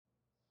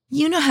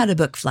You know how to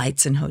book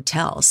flights and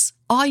hotels.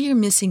 All you're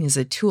missing is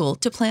a tool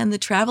to plan the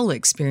travel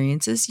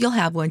experiences you'll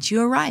have once you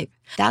arrive.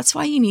 That's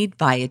why you need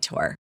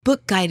Viator.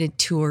 Book guided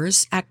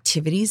tours,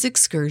 activities,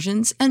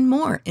 excursions, and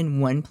more in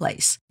one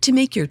place to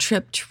make your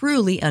trip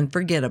truly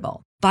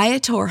unforgettable.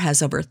 Viator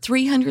has over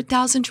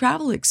 300,000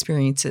 travel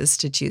experiences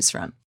to choose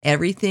from.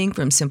 Everything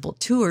from simple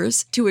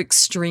tours to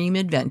extreme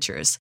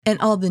adventures and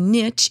all the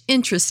niche,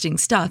 interesting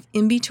stuff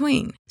in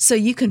between. So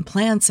you can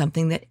plan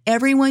something that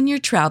everyone you're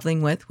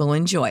traveling with will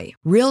enjoy.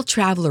 Real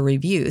traveler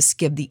reviews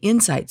give the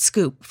inside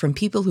scoop from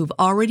people who've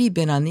already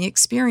been on the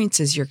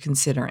experiences you're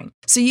considering.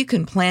 So you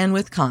can plan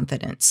with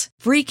confidence.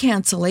 Free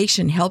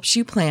cancellation helps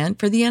you plan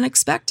for the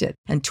unexpected.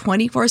 And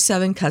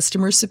 24/7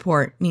 customer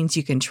support means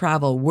you can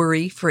travel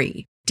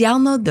worry-free.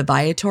 Download the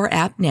Viator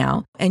app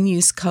now and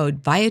use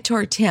code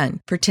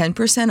Viator10 for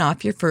 10%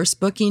 off your first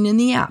booking in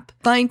the app.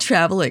 Find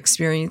travel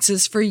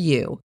experiences for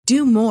you.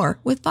 Do more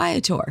with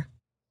Viator.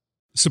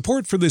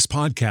 Support for this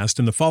podcast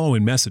and the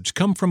following message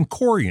come from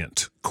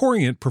Corient.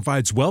 Corient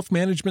provides wealth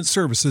management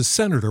services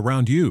centered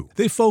around you.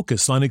 They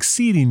focus on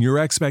exceeding your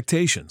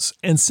expectations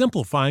and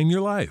simplifying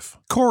your life.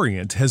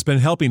 Corient has been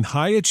helping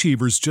high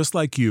achievers just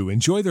like you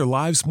enjoy their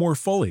lives more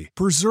fully,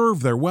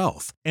 preserve their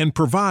wealth, and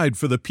provide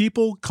for the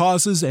people,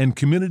 causes, and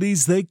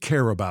communities they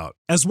care about.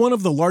 As one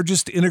of the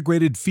largest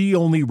integrated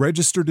fee-only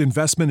registered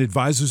investment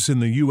advisors in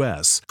the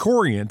U.S.,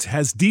 Corient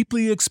has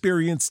deeply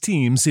experienced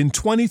teams in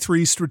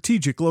 23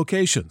 strategic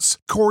locations.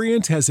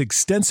 Corient has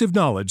extensive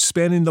knowledge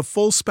spanning the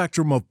full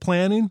spectrum of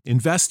planning,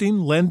 investing,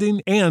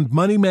 lending, and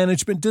money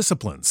management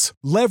disciplines.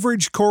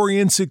 Leverage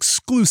Corient's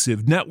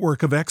exclusive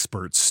network of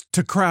experts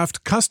to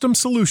craft custom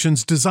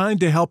solutions designed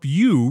to help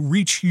you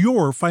reach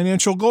your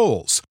financial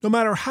goals, no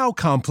matter how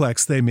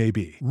complex they may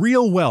be.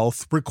 Real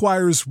wealth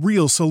requires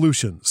real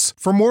solutions.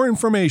 For more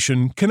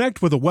information,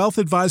 connect with a wealth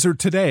advisor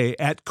today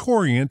at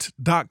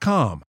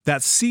Corient.com.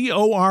 That's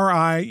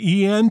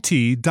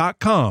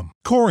Corient.com.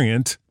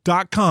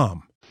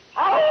 Corient.com.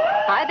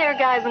 Hi there,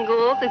 guys and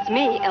ghouls. It's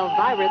me,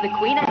 Elvira, the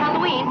Queen of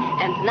Halloween,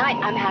 and tonight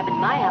I'm having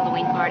my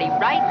Halloween party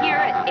right here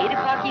at 8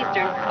 o'clock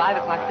Eastern, 5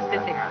 o'clock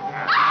Pacific.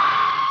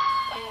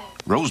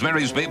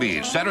 Rosemary's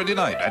Baby, Saturday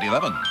night at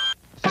 11.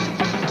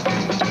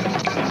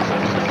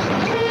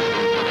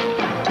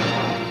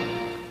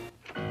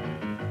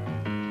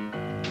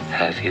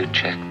 Have you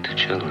checked the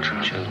children?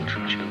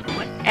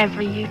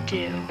 Whatever you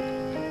do,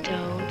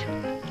 don't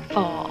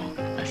fall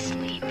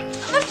asleep.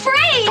 I'm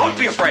afraid! Don't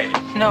be afraid!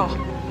 No.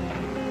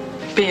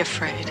 Be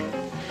afraid.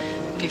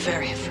 Be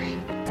very afraid.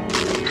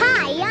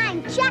 Hi,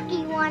 I'm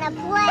Chucky. Wanna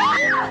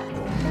play?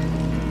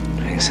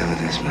 Drink some of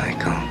this,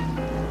 Michael.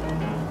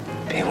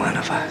 Be one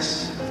of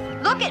us.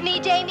 Look at me,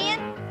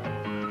 Damien.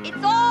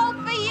 It's all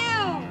for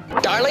you.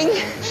 Darling,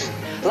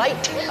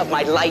 light of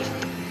my life,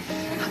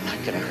 I'm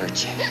not gonna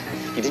hurt you.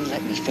 You didn't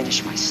let me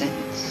finish my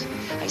sentence.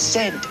 I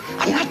said,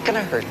 I'm not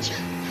gonna hurt you.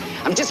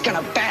 I'm just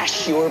gonna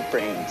bash your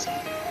brains.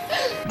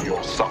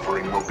 Your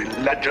suffering will be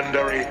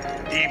legendary,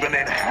 even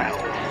in hell.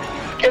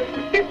 Give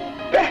me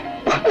back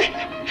my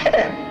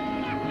hand.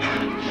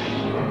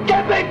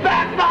 Give me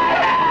back my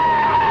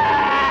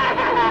hand!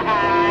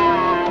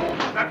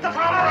 That the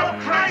power of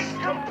Christ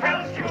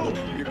compels you.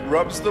 It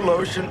rubs the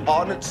lotion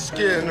on its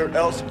skin or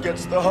else it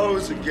gets the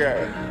hose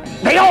again.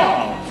 They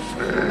all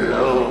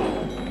flow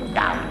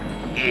down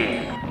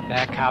here.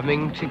 They're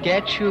coming to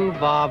get you,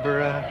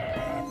 Barbara.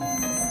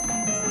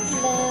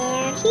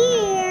 They're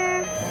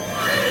here.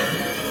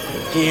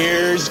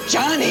 Here's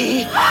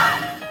Johnny.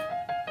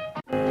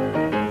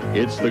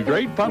 It's the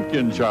Great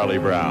Pumpkin, Charlie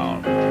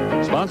Brown.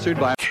 Sponsored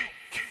by...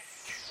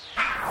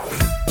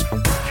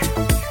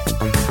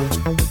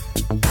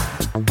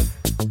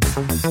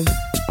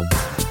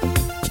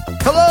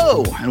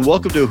 Hello, and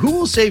welcome to Who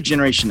Will Save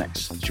Generation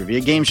X, a trivia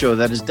game show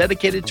that is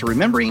dedicated to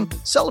remembering,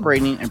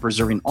 celebrating, and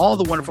preserving all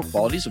the wonderful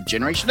qualities of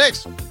Generation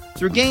X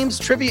through games,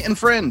 trivia, and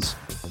friends.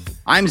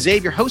 I'm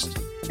Zabe, your host,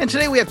 and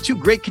today we have two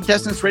great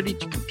contestants ready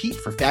to compete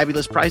for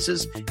fabulous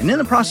prizes and in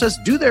the process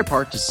do their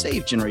part to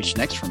save Generation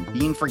X from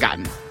being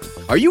forgotten.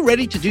 Are you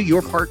ready to do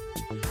your part?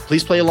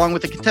 Please play along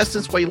with the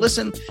contestants while you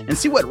listen and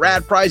see what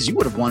rad prize you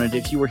would have wanted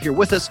if you were here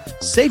with us,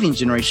 saving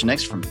Generation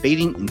X from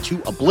fading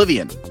into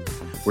oblivion.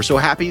 We're so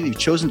happy you've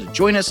chosen to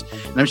join us,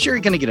 and I'm sure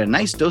you're going to get a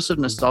nice dose of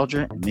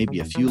nostalgia and maybe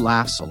a few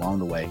laughs along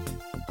the way.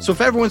 So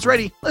if everyone's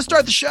ready, let's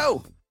start the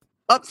show.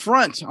 Up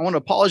front, I want to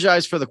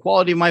apologize for the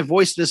quality of my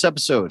voice this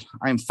episode.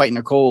 I am fighting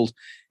a cold,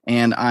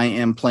 and I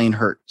am playing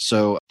hurt,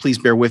 so please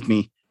bear with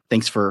me.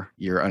 Thanks for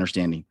your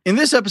understanding. In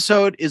this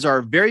episode is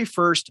our very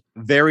first,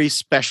 very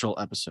special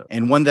episode,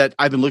 and one that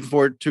I've been looking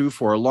forward to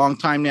for a long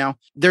time now.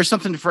 There's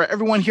something for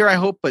everyone here, I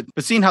hope, but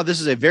seeing how this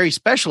is a very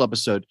special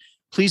episode,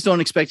 please don't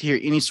expect to hear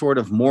any sort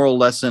of moral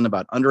lesson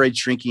about underage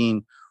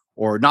drinking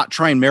or not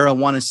trying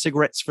marijuana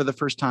cigarettes for the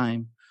first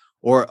time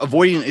or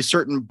avoiding a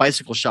certain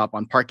bicycle shop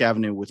on Park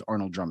Avenue with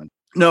Arnold Drummond.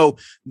 No,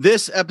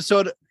 this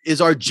episode is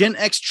our Gen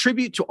X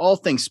tribute to all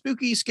things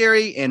spooky,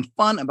 scary, and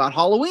fun about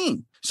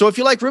Halloween. So if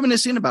you like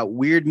reminiscing about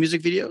weird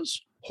music videos,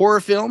 horror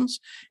films,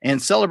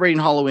 and celebrating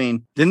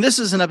Halloween, then this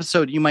is an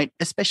episode you might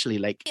especially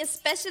like.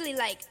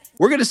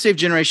 We're going to save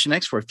Generation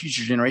X for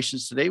future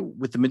generations today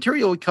with the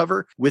material we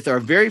cover with our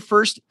very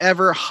first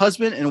ever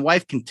husband and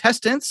wife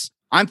contestants.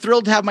 I'm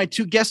thrilled to have my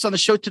two guests on the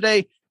show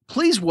today.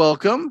 Please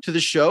welcome to the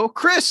show,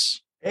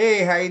 Chris.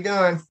 Hey, how you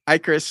doing? Hi,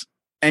 Chris.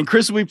 And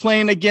Chris will be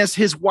playing against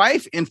his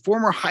wife and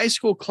former high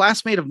school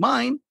classmate of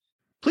mine.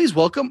 Please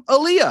welcome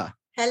Aaliyah.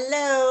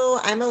 Hello,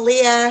 I'm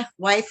Aaliyah,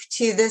 wife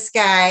to this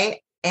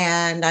guy,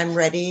 and I'm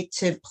ready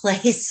to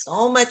play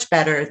so much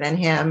better than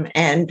him.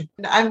 And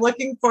I'm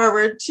looking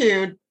forward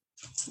to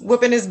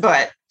whooping his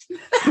butt.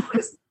 That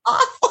was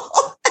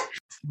awful.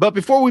 But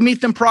before we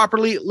meet them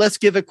properly, let's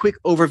give a quick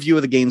overview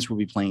of the games we'll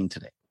be playing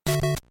today.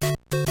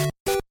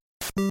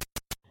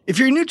 If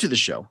you're new to the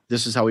show,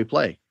 this is how we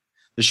play.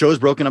 The show is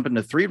broken up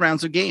into 3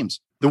 rounds of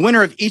games. The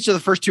winner of each of the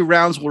first 2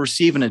 rounds will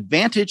receive an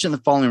advantage in the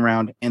following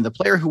round, and the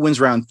player who wins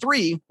round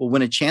 3 will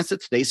win a chance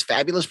at today's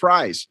fabulous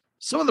prize.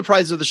 Some of the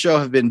prizes of the show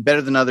have been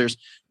better than others,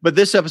 but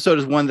this episode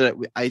is one that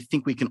I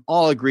think we can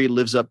all agree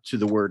lives up to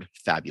the word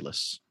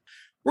fabulous.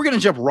 We're going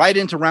to jump right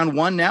into round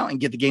 1 now and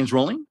get the games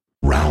rolling.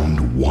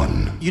 Round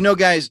 1. You know,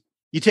 guys,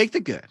 you take the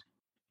good,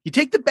 you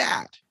take the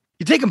bad,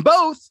 you take them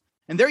both,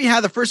 and there you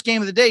have the first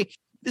game of the day.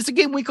 It's a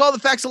game we call the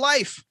Facts of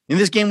Life. In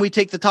this game, we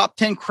take the top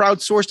 10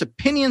 crowdsourced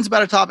opinions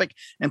about a topic,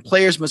 and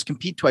players must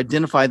compete to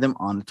identify them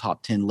on the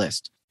top 10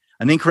 list.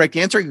 An incorrect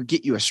answer will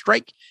get you a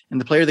strike,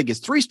 and the player that gets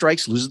 3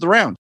 strikes loses the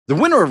round. The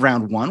winner of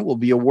round 1 will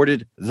be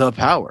awarded the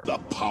power. The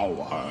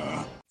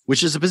power.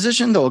 Which is a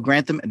position that will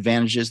grant them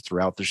advantages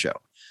throughout the show.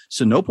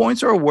 So no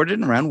points are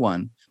awarded in round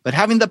 1, but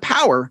having the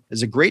power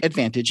is a great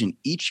advantage in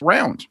each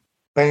round.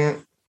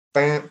 Bam,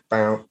 bam,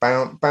 bam,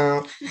 bam,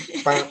 bam,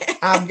 bam.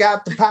 I've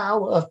got the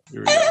power.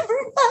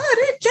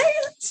 Everybody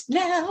dance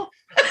now. All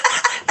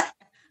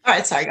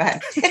right, sorry, go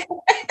ahead.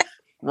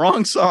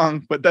 Wrong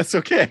song, but that's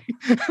okay.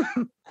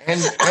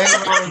 and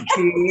wrong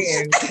key.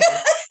 And...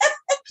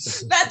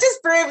 That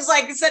just proves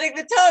like setting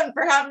the tone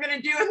for how I'm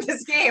going to do in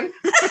this game.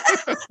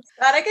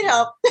 Glad I could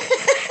help.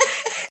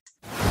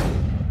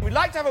 We'd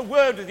like to have a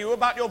word with you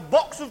about your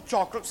box of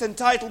chocolates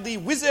entitled the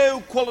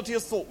Wizzo Quality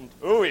Assortment.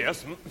 Oh,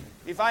 yes.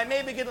 If I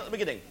may begin at the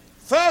beginning.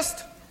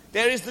 First,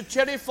 there is the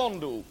cherry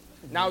fondue.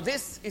 Now,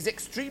 this is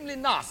extremely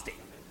nasty,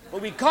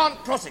 but we can't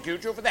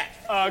prosecute you for that.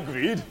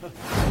 Agreed.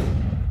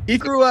 If you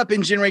grew up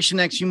in Generation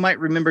X, you might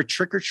remember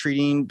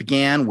trick-or-treating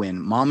began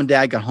when mom and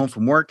dad got home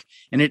from work,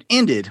 and it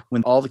ended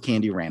when all the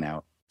candy ran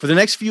out. For the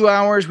next few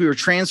hours, we were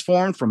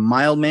transformed from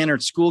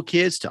mild-mannered school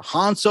kids to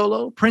Han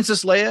Solo,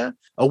 Princess Leia,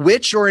 a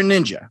witch, or a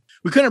ninja.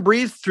 We couldn't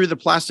breathe through the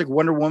plastic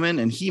Wonder Woman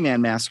and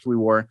He-Man masks we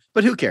wore,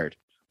 but who cared?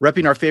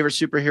 Repping our favorite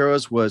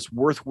superheroes was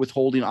worth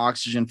withholding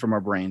oxygen from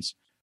our brains.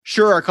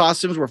 Sure, our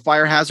costumes were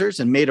fire hazards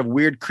and made of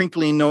weird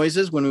crinkling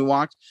noises when we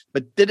walked,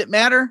 but did it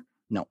matter?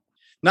 No,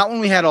 not when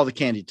we had all the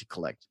candy to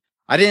collect.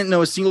 I didn't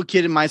know a single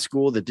kid in my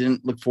school that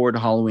didn't look forward to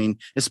Halloween,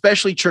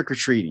 especially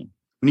trick-or-treating.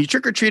 When you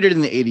trick-or-treated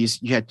in the 80s,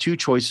 you had 2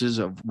 choices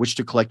of which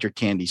to collect your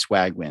candy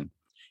swag with,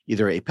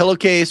 either a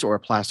pillowcase or a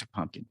plastic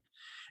pumpkin.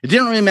 It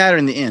didn't really matter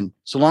in the end,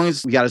 so long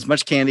as we got as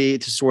much candy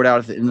to sort out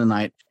at the end of the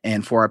night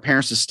and for our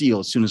parents to steal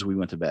as soon as we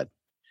went to bed.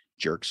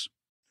 Jerks.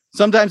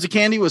 Sometimes the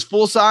candy was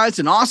full-size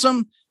and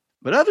awesome,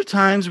 but other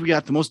times we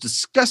got the most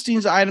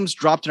disgusting items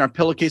dropped in our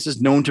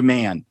pillowcases known to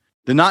man.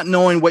 The not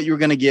knowing what you were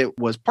going to get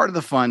was part of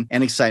the fun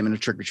and excitement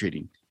of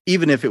trick-or-treating,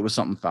 even if it was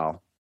something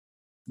foul.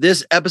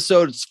 This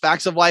episode's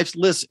Facts of Life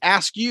list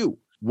asks you,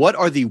 what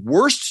are the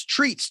worst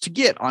treats to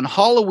get on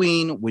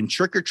Halloween when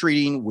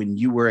trick-or-treating when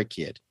you were a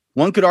kid?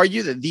 One could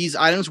argue that these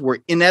items were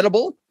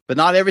inedible, but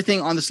not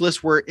everything on this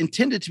list were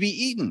intended to be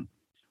eaten.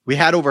 We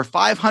had over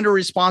 500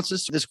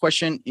 responses to this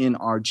question in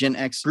our Gen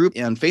X group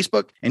on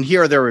Facebook, and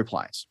here are their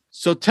replies.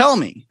 So tell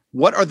me,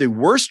 what are the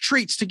worst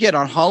treats to get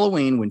on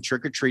Halloween when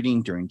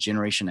trick-or-treating during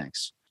Generation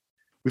X?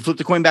 We flipped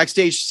the coin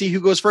backstage to see who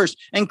goes first.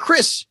 And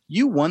Chris,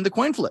 you won the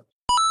coin flip.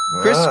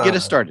 Chris, get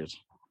us started.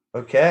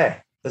 Okay,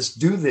 let's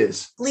do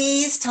this.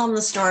 Please tell them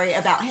the story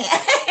about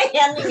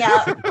handing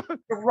out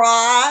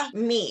raw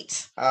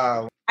meat.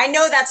 I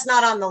know that's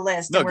not on the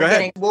list. No, go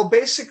ahead. Well,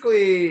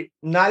 basically,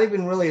 not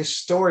even really a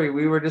story.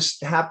 We were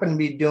just happened to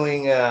be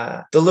doing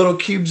the little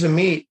cubes of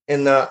meat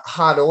in the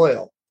hot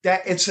oil.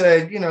 That it's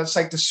it's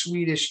like the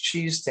Swedish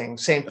cheese thing.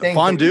 Same thing.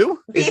 Fondue?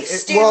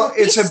 It's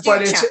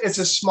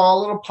a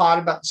small little pot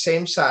about the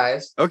same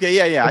size.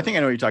 Okay, yeah. I think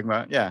I know what you're talking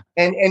about. Yeah.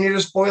 And you're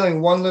just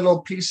boiling one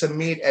little piece of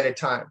meat at a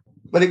time.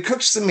 But it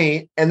cooks the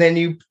meat, and then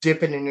you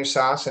dip it in your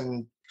sauce.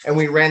 And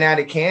we ran out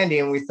of candy,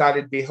 and we thought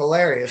it'd be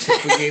hilarious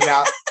if we gave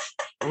out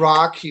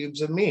raw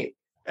cubes of meat.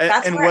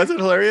 And was it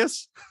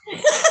hilarious?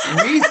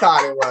 We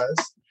thought it was.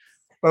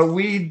 But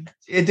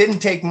it didn't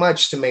take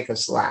much to make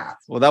us laugh.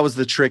 Well, that was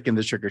the trick in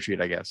the trick or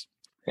treat, I guess.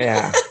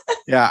 Yeah.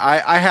 Yeah.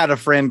 I had a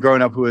friend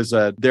growing up who was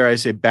dare I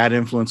say, bad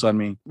influence on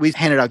me. We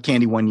handed out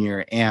candy one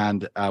year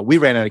and we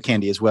ran out of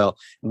candy as well.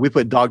 We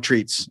put dog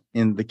treats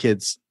in the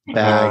kids'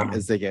 bag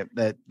as they get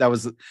that. That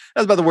was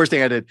about the worst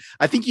thing I did.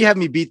 I think you have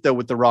me beat though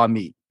with the raw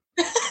meat.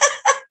 I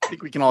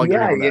think we can all agree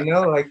on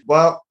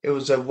that. It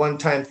was a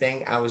one-time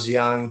thing. I was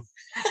young.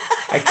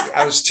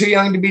 I was too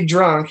young to be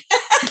drunk.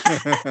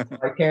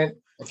 I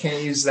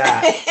can't use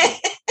that.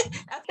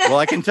 Well,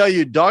 I can tell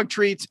you dog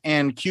treats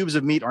and cubes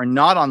of meat are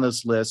not on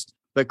this list.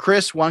 But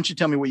Chris, why don't you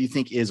tell me what you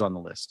think is on the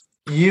list?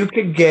 You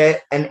could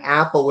get an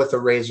apple with a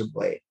razor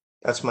blade.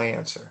 That's my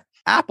answer.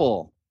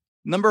 Apple.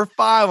 Number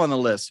 5 on the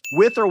list.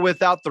 With or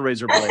without the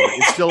razor blade.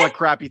 It's still a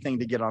crappy thing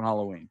to get on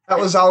Halloween. That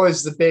was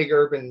always the big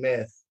urban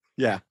myth.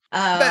 Yeah.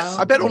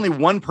 I bet only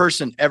one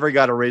person ever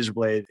got a razor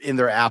blade in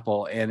their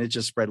apple, and it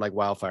just spread like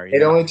wildfire.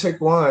 It only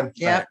took one.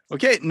 Yep.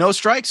 Okay, no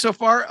strikes so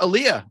far.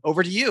 Aaliyah,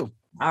 over to you.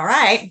 All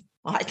right.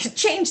 Well, I could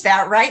change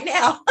that right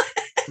now.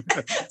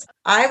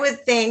 I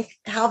would think,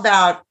 how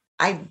about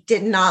I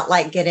did not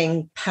like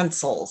getting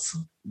pencils.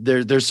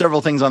 There's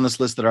several things on this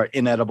list that are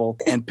inedible,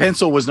 and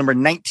pencil was number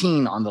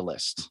 19 on the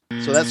list.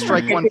 So that's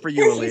strike one for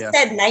you, Aaliyah. You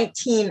said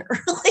 19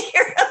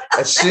 earlier.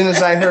 As soon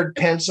as I heard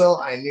pencil,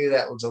 I knew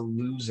that was a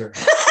loser.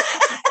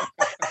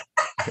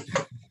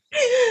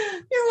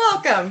 You're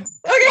welcome.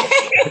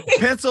 Okay.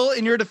 Pencil,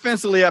 in your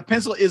defense, Aaliyah,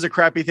 pencil is a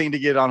crappy thing to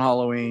get on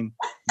Halloween,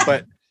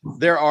 but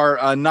there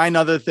are 9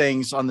 other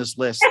things on this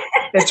list.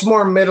 It's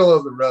more middle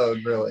of the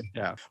road, really.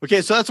 Yeah.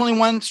 Okay, so that's only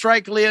one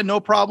strike, Leah.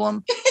 No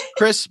problem.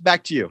 Chris,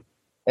 back to you.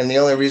 And the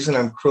only reason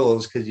I'm cruel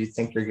is because you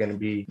think you're going to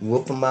be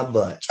whooping my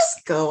butt.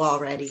 Just go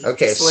already.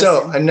 Okay, Just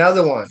so listen.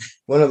 another one.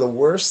 One of the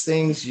worst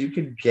things you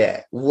could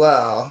get.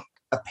 Well,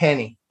 a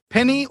penny.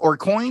 Penny or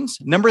coins?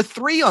 Number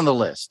 3 on the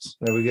list.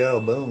 There we go.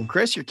 Boom.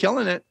 Chris, you're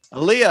killing it.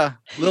 Aaliyah,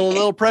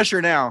 little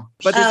pressure now.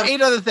 But there's 8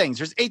 other things.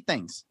 There's 8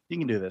 things. You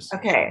can do this.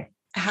 Okay.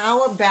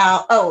 How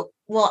about,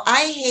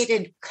 I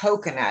hated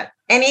coconut.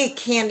 Any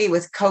candy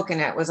with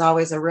coconut was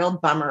always a real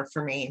bummer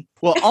for me.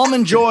 Well,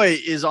 Almond Joy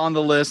is on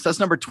the list. That's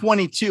number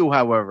 22,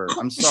 however.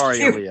 I'm sorry,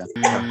 Aaliyah.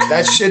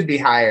 That should be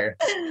higher.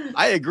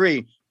 I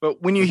agree.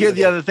 But when you hear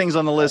the other things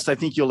on the list, I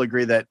think you'll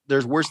agree that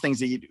there's worse things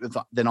to eat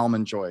than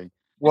Almond Joy.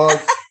 Well,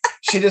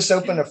 she just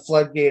opened a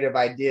floodgate of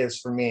ideas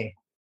for me.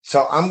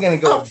 So I'm going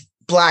to go with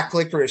black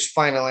licorice,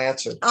 final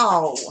answer.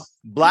 Oh.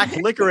 Black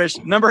licorice,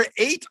 number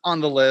 8 on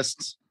the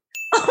list.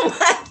 Oh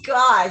my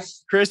gosh.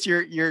 Chris,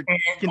 you're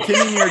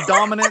continuing your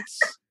dominance.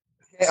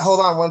 Hey, hold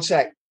on one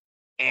sec.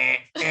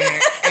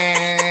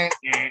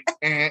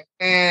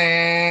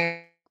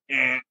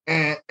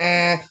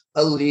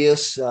 Aaliyah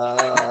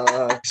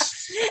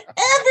sucks.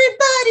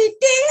 Everybody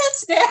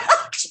dance now.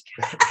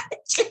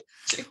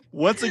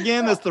 Once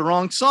again, that's the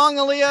wrong song,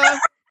 Aaliyah.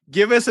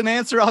 Give us an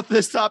answer off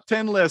this top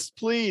 10 list,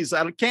 please.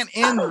 I can't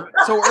end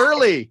so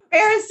early.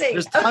 Embarrassing.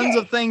 There's tons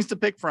of things to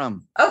pick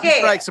from. Okay. You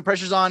strike, so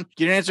pressure's on.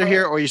 Get an answer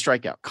here or you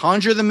strike out.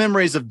 Conjure the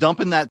memories of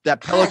dumping that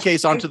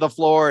pillowcase onto the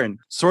floor and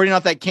sorting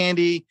out that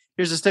candy.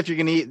 Here's the stuff you're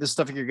going to eat. This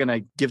stuff you're going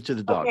to give to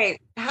the dog. Okay.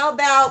 How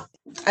about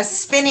a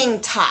spinning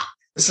top?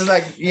 This is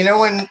like,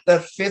 when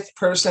the 5th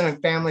person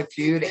in Family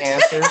Feud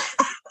answers,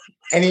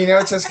 and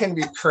it's just going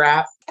to be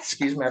crap.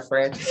 Excuse my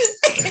French.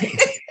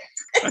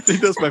 I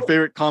think that's my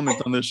favorite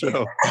comment on this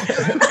show.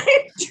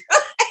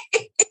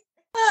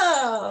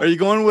 Are you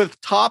going with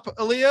top,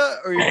 Aaliyah?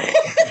 Or is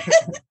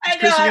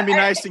Chris going to be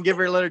nice and let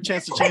her a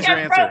chance to change her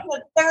answer?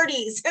 With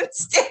 30s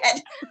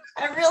instead.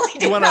 I really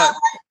do want not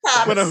like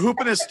tops. Want a hoop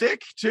and a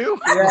stick too?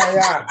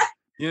 Yeah.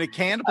 You need a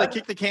can to play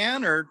kick the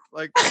can or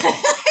like?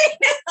 I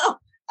know.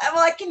 Well,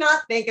 I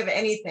cannot think of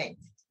anything.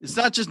 It's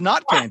not just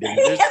not candy.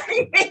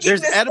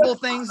 There's edible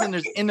things and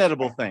there's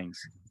inedible things.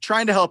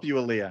 Trying to help you,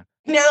 Aaliyah.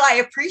 No, I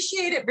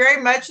appreciate it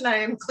very much, and I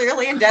am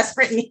clearly in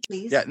desperate need.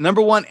 Please. Yeah,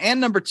 number 1 and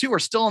number 2 are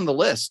still on the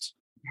list.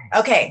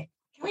 Okay,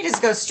 can we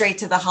just go straight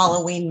to the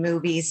Halloween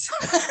movies?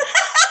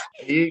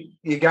 You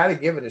got to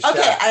give it a shot.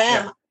 Okay, I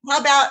am. Yeah. How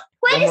about?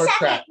 Wait a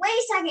second.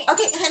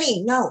 Okay,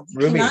 honey, no,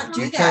 Ruby, cannot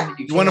do that.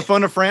 You want to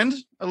phone a friend,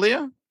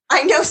 Aaliyah?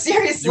 I know,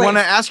 seriously. You want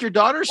to ask your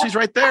daughter? She's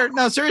right there.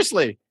 No,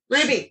 seriously.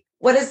 Ruby,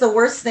 what is the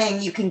worst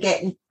thing you can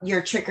get in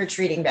your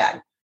trick-or-treating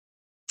bag?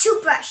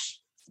 Toothbrush.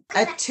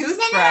 A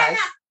toothbrush.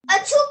 A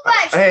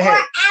toothbrush or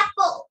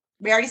apple.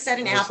 We already said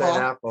an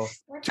apple.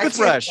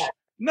 Toothbrush.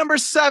 Number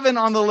 7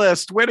 on the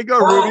list. Way to go,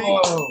 Ruby.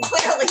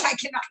 Clearly, I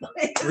cannot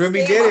believe this.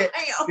 Ruby did it.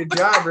 Good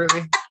job,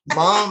 Ruby.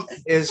 Mom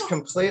is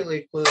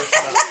completely clueless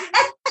about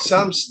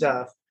some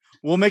stuff.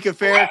 We'll make it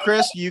fair,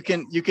 Chris. You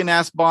can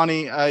ask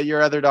Bonnie,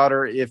 your other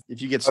daughter, if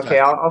you get stuck. Okay,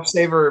 I'll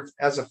save her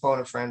as a phone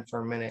a friend for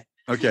a minute.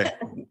 Okay.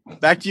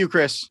 Back to you,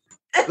 Chris.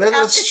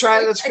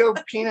 Let's go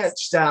peanut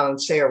style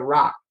and say a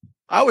rock.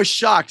 I was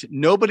shocked.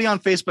 Nobody on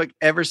Facebook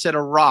ever said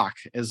a rock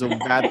is a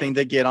bad thing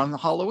to get on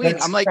Halloween.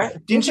 I'm like,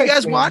 didn't you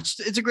guys watch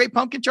It's a Great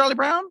Pumpkin, Charlie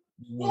Brown?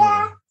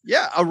 Yeah.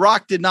 Yeah, a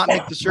rock did not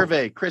make the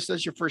survey. Chris,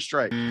 that's your first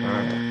strike. All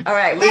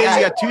right. Liz,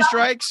 you got 2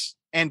 strikes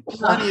and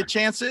plenty of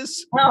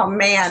chances. Oh,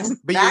 man.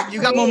 But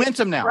you got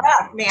momentum now.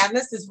 Rough, man.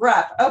 This is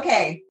rough.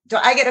 Okay. Do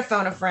I get to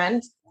phone a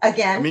friend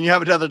again? I mean, you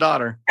have another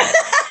daughter.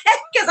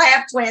 Because I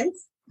have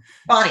twins.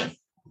 Bonnie,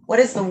 what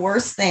is the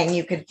worst thing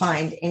you could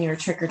find in your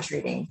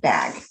trick-or-treating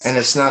bag? And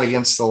it's not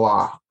against the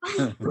law.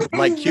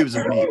 Like cubes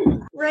of meat.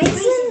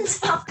 Raisins.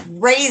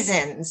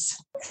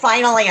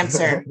 Final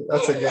answer.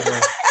 That's a good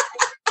one.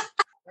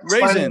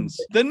 Raisins.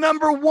 The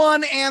number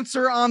 1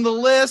 answer on the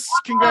list.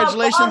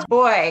 Congratulations. Oh,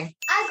 boy.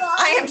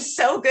 I am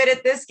so good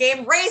at this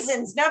game.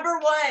 Raisins, number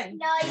 1.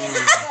 No, you're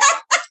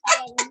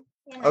not.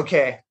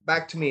 Okay,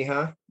 back to me,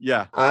 huh?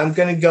 Yeah. I'm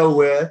going to go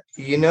with,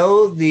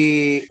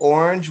 the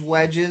orange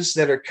wedges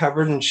that are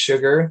covered in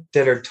sugar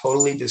that are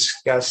totally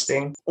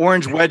disgusting?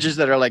 Orange wedges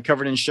that are like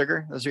covered in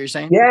sugar. That's what you're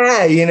saying?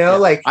 Yeah,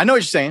 like. I know what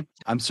you're saying.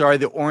 I'm sorry.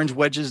 The orange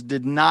wedges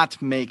did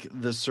not make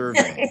the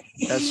survey.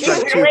 That's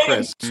strike 2,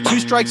 Chris. 2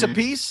 strikes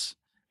apiece.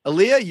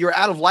 Aaliyah, you're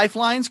out of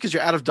lifelines because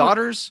you're out of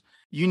daughters.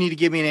 You need to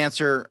give me an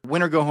answer.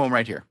 Win or go home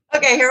right here.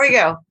 Okay, here we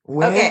go.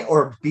 Win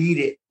or beat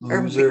it,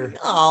 loser.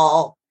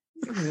 Oh,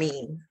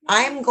 mean.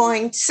 I'm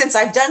going to, since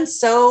I've done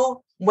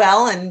so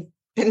well and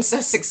been so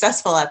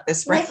successful at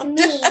this round.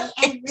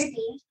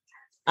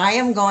 I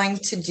am going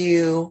to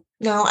do.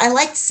 No, I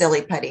liked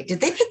Silly Putty. Did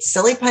they put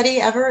Silly Putty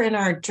ever in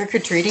our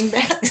trick-or-treating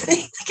bag?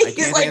 I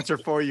can't answer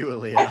for you,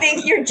 Aaliyah. I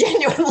think you're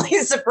genuinely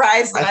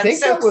surprised that I'm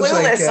so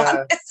clueless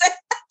on this.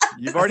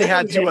 You've already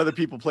had 2 other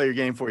people play your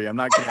game for you. I'm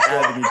not going to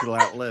add them to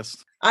that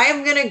list. I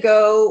am going to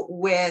go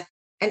with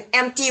an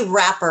empty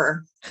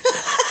wrapper.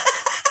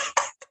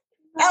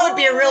 That would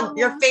be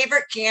your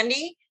favorite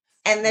candy,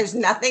 and there's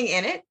nothing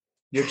in it.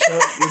 Your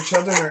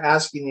children are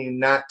asking you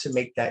not to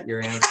make that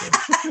your answer.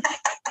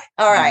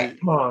 All right.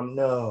 Mom,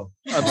 no.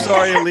 I'm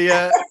sorry,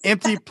 Aaliyah.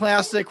 Empty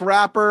plastic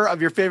wrapper of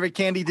your favorite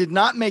candy did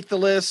not make the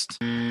list.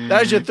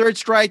 That is your 3rd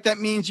strike. That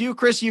means you,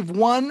 Chris, you've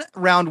won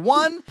round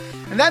 1,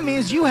 and that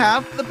means you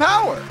have the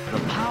power. The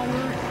power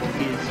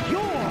is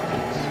yours.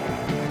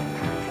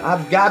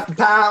 I've got the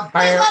power.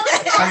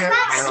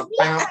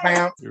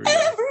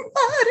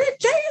 Everybody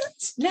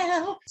dance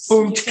now.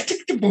 Boom,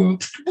 boom,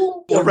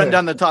 boom. We'll run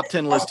down the top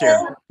 10 list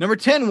here. Number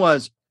 10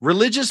 was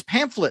religious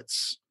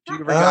pamphlets. You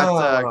ever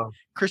got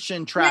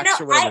Christian tracts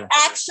or whatever?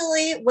 I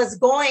actually was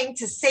going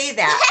to say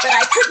that, but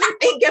I couldn't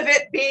think of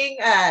it being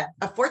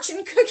a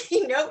fortune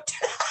cookie note.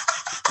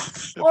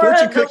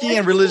 Fortune cookie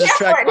and religious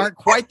tract aren't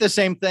quite the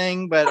same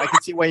thing, but I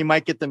can see why you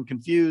might get them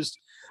confused.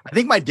 I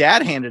think my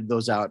dad handed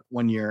those out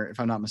one year, if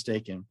I'm not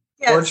mistaken.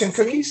 Yes. Fortune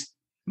cookies?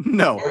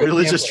 No,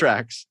 religious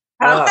tracts.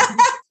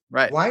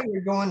 Right. Why are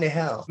you going to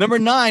hell? Number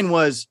 9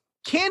 was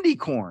candy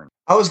corn.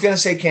 I was going to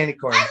say candy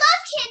corn. I love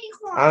candy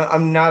corn.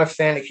 I'm not a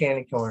fan of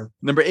candy corn.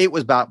 Number 8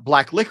 was about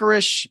black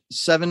licorice.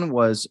 7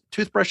 was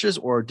toothbrushes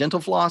or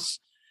dental floss.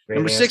 Great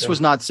Number answer. 6 was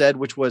not said,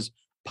 which was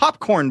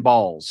popcorn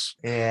balls.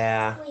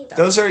 Yeah.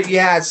 Those are,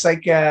 it's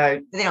like,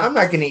 I'm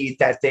not going to eat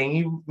that thing.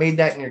 You made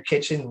that in your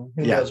kitchen.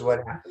 Who knows what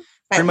happened?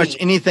 Pretty much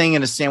anything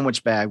in a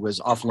sandwich bag was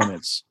off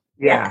limits.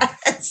 Yeah.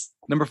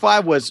 Number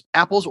 5 was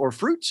apples or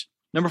fruit.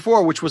 Number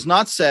 4, which was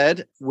not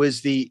said,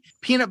 was the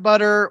peanut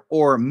butter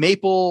or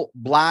maple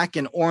black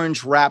and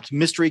orange wrapped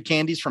mystery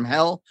candies from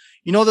hell.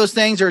 You know, those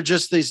things are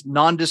just these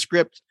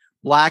nondescript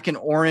black and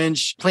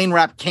orange plain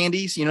wrapped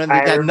candies. You know, they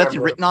had nothing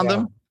written on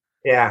them.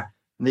 Yeah.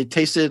 And they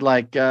tasted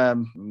like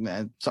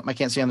something I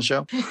can't see on the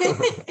show.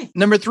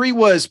 Number 3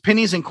 was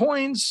pennies and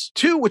coins.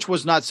 2, which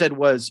was not said,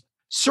 was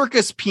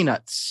circus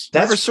peanuts.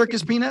 Remember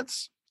circus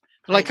peanuts?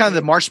 They're like kind of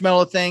the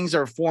marshmallow things that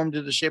are formed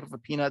in the shape of a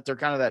peanut. They're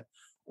kind of that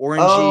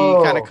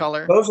orangey kind of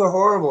color. Those are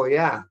horrible.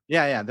 Yeah.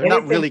 Yeah. They're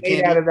not really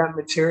candy. Out of that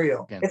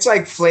material. It's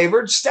like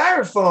flavored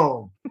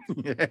styrofoam.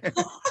 And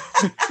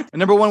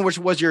number 1, which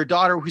was your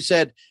daughter who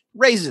said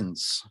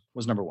raisins,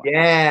 was number 1.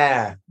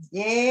 Yeah.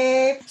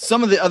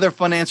 Some of the other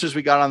fun answers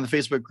we got on the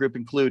Facebook group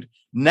include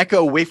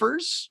Necco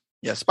wafers.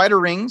 Yeah. Spider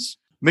rings.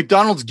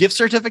 McDonald's gift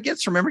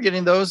certificates. Remember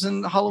getting those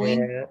in Halloween?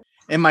 Yeah.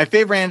 And my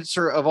favorite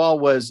answer of all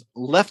was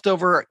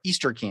leftover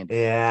Easter candy.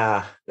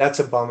 Yeah. That's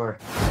a bummer.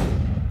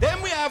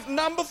 Then we have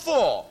number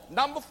 4.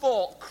 Number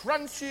 4,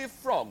 crunchy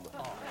frog.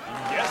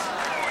 Yes.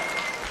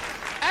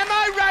 Am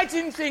I right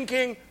in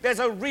thinking there's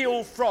a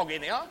real frog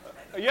in here?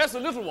 Yes, a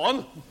little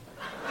one.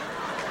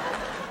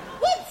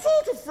 What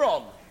sort of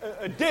frog?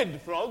 A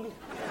dead frog.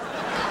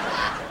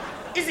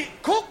 Is it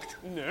cooked?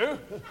 No.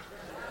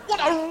 What,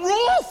 a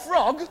raw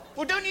frog?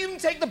 Well, don't you even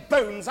take the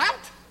bones out?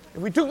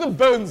 If we took the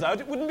bones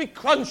out, it wouldn't be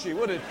crunchy,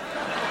 would it?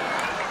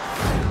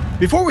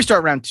 Before we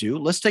start round 2,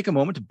 let's take a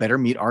moment to better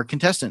meet our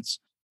contestants.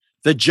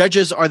 The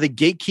judges are the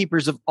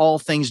gatekeepers of all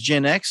things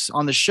Gen X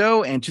on the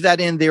show, and to that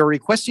end, they are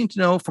requesting to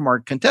know from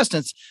our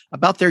contestants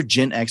about their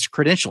Gen X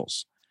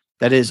credentials.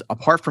 That is,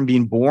 apart from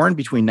being born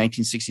between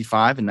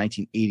 1965 and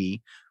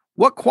 1980,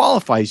 what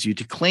qualifies you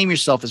to claim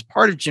yourself as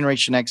part of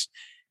Generation X,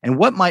 and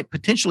what might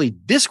potentially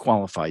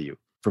disqualify you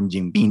from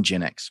being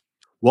Gen X?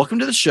 Welcome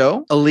to the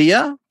show.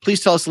 Aaliyah,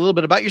 please tell us a little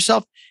bit about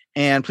yourself,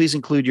 and please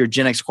include your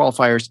Gen X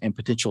qualifiers and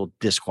potential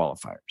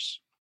disqualifiers.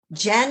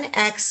 Gen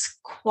X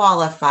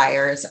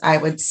qualifiers, I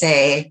would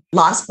say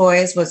Lost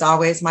Boys was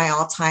always my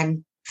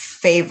all-time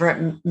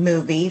favorite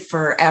movie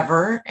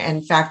forever.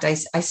 In fact, I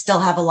still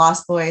have a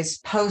Lost Boys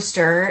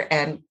poster,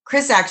 and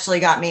Chris actually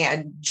got me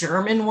a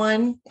German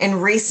one in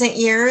recent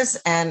years,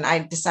 and I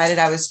decided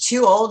I was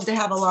too old to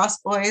have a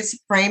Lost Boys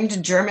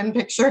framed German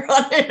picture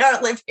in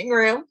our living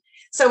room.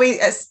 So we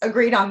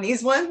agreed on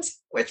these ones,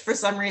 which for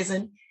some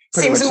reason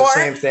seems more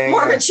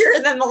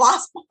mature than the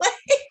Lost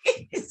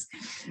Boys.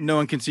 No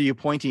one can see you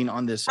pointing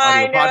on this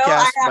audio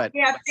podcast.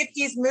 We have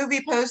 50s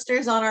movie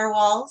posters on our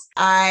walls.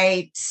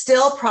 I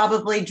still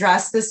probably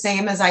dress the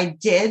same as I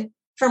did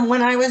from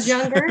when I was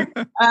younger.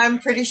 I'm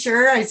pretty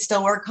sure I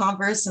still wear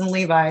Converse and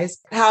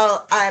Levi's.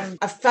 How I'm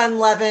a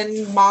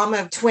fun-loving mom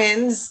of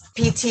twins,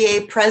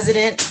 PTA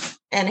president,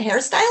 and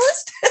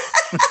hairstylist.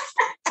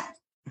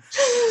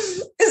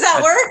 Does that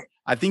work?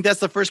 I think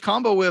that's the first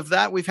combo of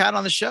that we've had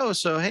on the show.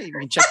 So, hey, you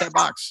can check that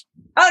box.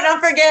 Oh,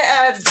 don't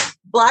forget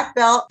black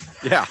belt.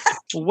 Yeah.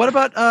 Well, what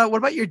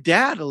about your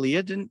dad,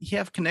 Aaliyah? Didn't he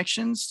have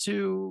connections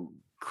to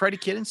Karate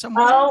Kid in some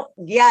way? Oh,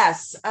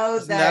 yes. Oh,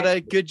 isn't that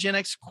a good Gen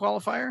X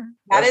qualifier?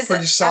 That's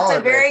pretty solid. That's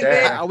a very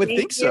right good. I would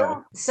think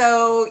so.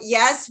 So,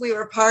 yes, we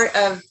were part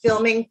of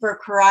filming for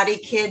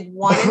Karate Kid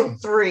 1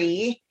 and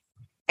 3.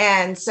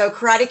 And so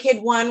Karate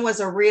Kid 1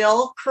 was a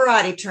real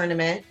karate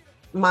tournament.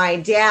 My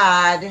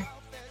dad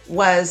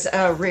was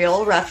a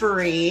real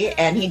referee,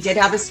 and he did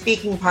have a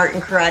speaking part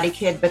in Karate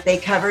Kid, but they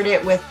covered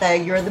it with the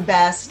 "You're the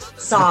Best"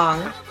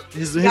 song.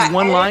 His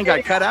one line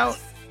got cut out.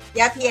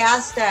 Yep, he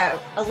asked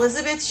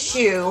Elizabeth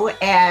Shue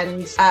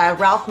and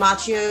Ralph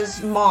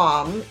Macchio's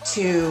mom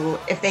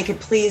if they could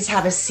please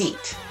have a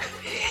seat.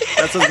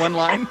 That's his one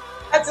line?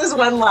 That's his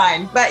one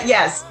line. But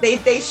yes,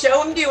 they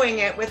show him doing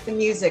it with the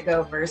music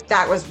over.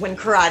 That was when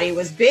karate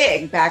was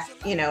big back,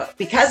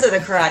 because of the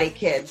Karate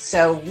Kid.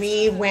 So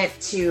we went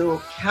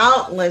to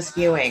countless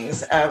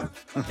viewings of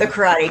the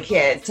Karate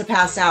Kid to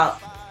pass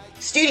out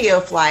studio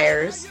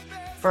flyers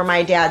for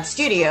my dad's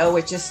studio,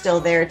 which is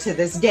still there to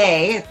this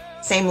day,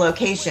 same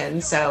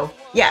location. So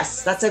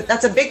yes, that's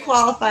a big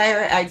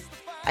qualifier.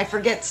 I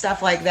forget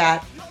stuff like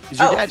that. And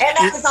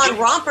I was on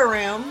Romper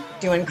Room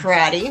doing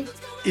karate.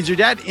 Is your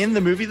dad in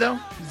the movie, though?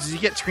 Does he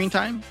get screen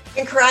time?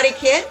 In Karate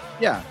Kid?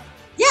 Yeah.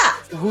 Yeah.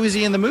 Who is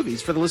he in the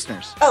movies for the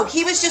listeners? Oh,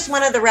 he was just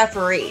one of the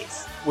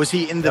referees. Was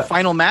he in the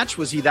final match?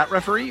 Was he that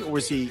referee, or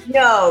was he?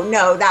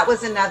 No, that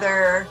was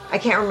another. I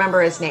can't remember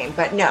his name,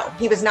 but no,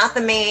 he was not the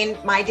main.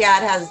 My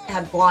dad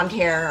had blonde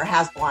hair, or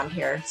has blonde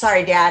hair.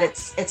 Sorry, Dad,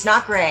 it's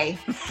not gray.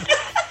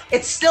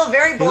 It's still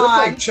very blonde. He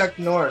looked like Chuck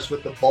Norris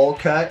with the bowl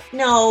cut.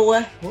 No.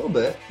 A little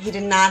bit. He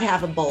did not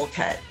have a bowl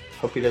cut.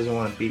 Hope he doesn't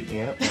want to beat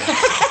me up.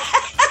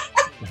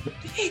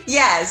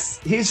 Yes.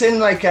 He's in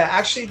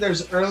actually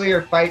there's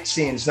earlier fight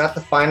scenes, not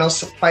the final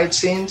fight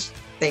scenes.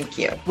 Thank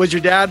you. Was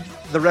your dad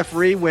the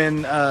referee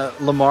when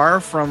Lamar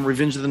from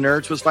Revenge of the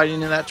Nerds was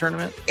fighting in that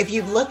tournament? If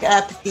you look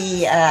up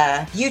the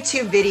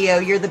YouTube video,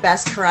 "You're the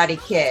Best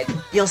Karate Kid,"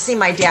 you'll see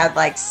my dad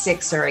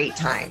 6 or 8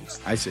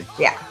 times. I see.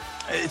 Yeah.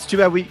 It's too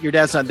bad your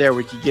dad's not there.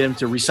 We could get him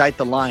to recite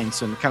the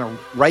lines and kind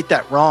of right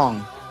that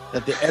wrong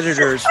that the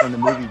editors from the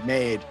movie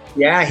made.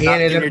 Yeah, he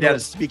ended up your dad a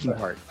speaking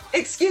part.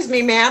 Excuse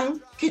me,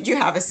 ma'am. Could you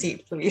have a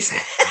seat, please?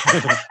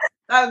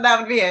 That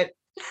would be it.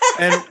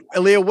 And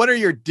Aaliyah, what are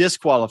your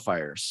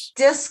disqualifiers?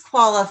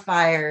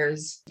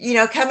 Disqualifiers,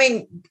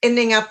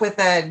 ending up with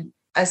a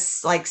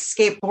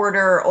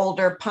skateboarder,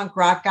 older punk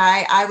rock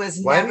guy. I was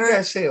Why never. do you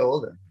guys say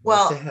older?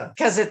 Well,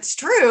 because it's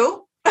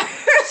true.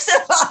 First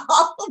of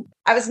all,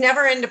 I was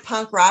never into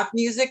punk rock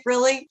music,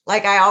 really.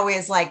 I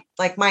always like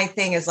my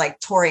thing is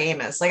Tori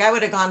Amos. I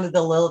would have gone to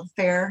the Lilith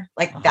Fair,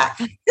 that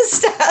kind of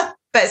stuff.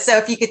 But so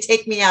if you could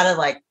take me out of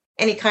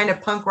any kind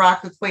of punk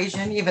rock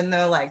equation, even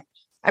though I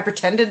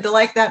pretended to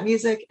like that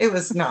music, it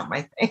was not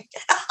my thing.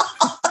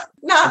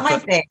 Not my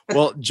thing.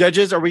 Well,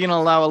 judges, are we going to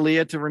allow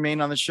Aaliyah to remain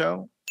on the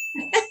show?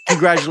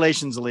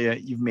 Congratulations,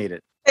 Aaliyah. You've made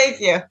it. Thank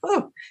you.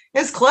 Ooh,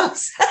 it's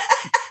close.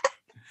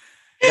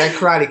 That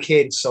Karate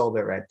Kid sold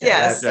it right there.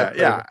 Yes.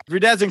 Yeah. If your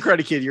dad's in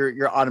Karate Kid,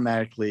 you're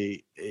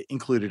automatically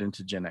included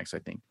into Gen X, I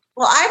think.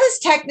 Well, I was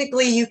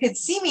technically, you could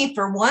see me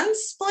for one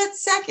split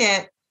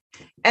second.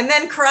 And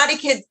then Karate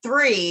Kid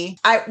 3,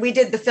 we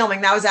did the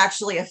filming. That was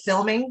actually a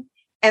filming.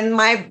 And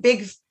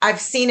I've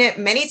seen it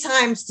many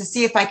times to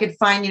see if I could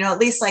find, at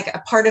least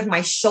a part of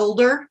my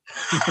shoulder.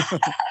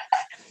 But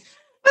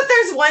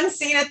there's one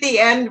scene at the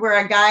end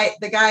where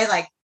the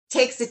guy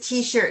takes a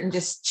t-shirt and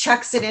just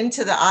chucks it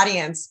into the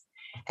audience.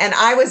 And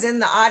I was in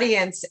the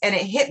audience and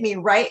it hit me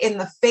right in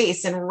the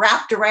face and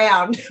wrapped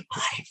around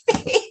my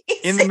face.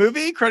 In the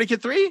movie, Karate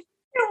Kid 3?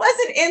 It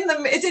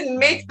wasn't it didn't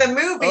make the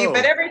movie,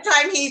 but every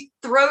time he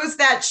throws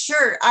that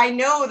shirt, I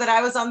know that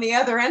I was on the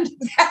other end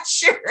of that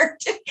shirt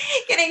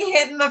getting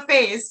hit in the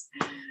face.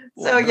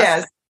 So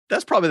yes.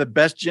 That's probably the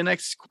best Gen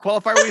X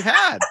qualifier we've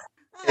had.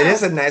 It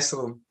is a nice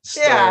little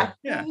story. Yeah.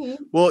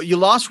 Mm-hmm. Well, you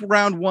lost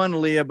round 1,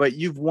 Aaliyah, but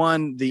you've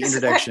won the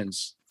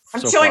introductions.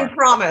 I'm showing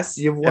promise.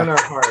 You've won our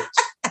hearts.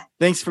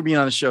 Thanks for being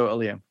on the show,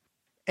 Aaliyah.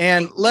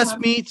 And let's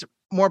meet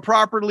more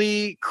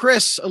properly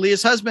Chris,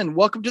 Aaliyah's husband.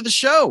 Welcome to the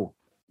show.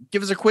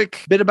 Give us a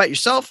quick bit about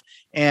yourself,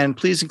 and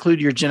please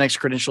include your Gen X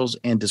credentials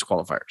and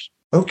disqualifiers.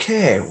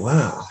 Okay,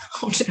 well,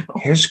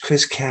 here's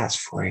Chris Katz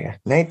for you.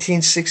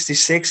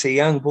 1966, a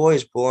young boy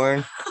is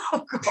born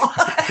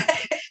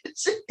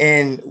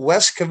in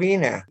West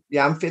Covina.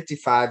 Yeah, I'm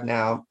 55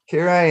 now.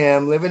 Here I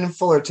am living in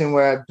Fullerton,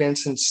 where I've been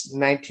since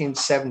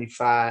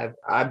 1975.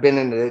 I've been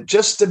into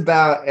just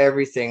about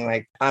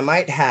everything. I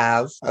might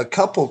have a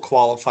couple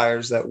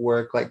qualifiers that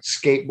work, like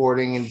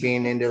skateboarding and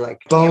being into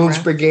Bones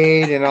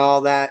Brigade and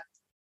all that.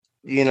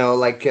 We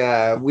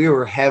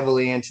were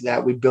heavily into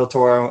that. We built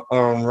our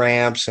own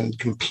ramps and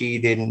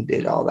competed and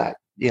did all that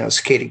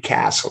skated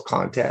castle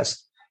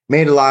contest.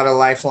 Made a lot of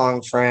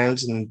lifelong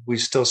friends, and we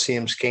still see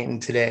him skating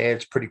today.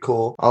 It's pretty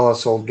cool. All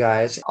us old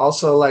guys.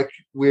 Also, like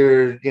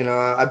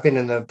I've been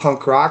in the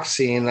punk rock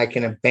scene, like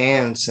in a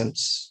band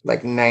since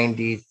like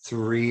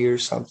 93 or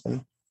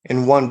something.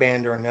 In one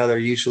band or another,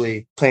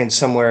 usually playing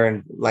somewhere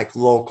in like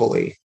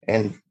locally.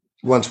 And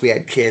once we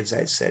had kids,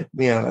 I said,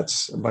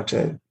 that's a bunch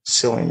of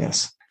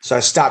silliness. So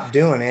I stopped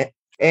doing it.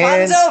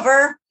 And fun's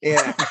over.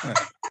 Yeah.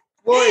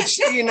 Well,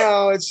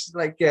 it's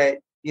like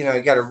you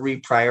got to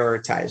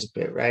reprioritize a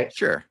bit, right?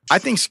 Sure. I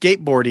think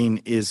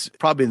skateboarding is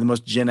probably the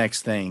most Gen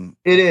X thing.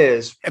 It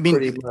is. I mean,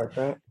 pretty much,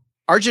 right?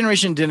 Our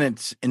generation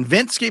didn't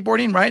invent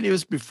skateboarding, right? It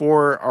was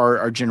before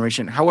our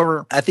generation.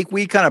 However, I think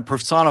we kind of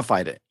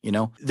personified it.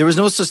 There was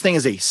no such thing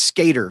as a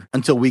skater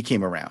until we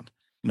came around.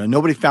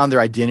 Nobody found their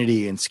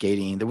identity in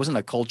skating. There wasn't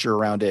a culture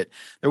around it.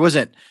 There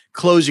wasn't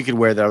clothes you could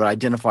wear that would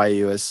identify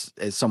you as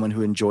someone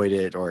who enjoyed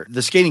it. Or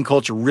the skating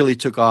culture really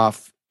took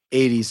off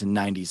 80s and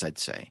 90s, I'd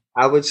say.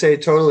 I would say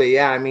totally.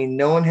 Yeah. I mean,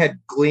 no one had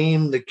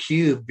Gleam the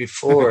Cube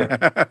before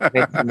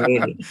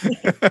 1980.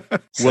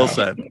 Well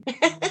said.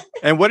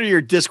 And what are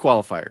your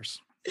disqualifiers?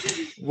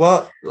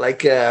 Well,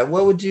 like,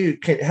 what would you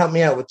help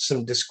me out with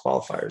some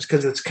disqualifiers?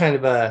 Because it's kind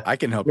of I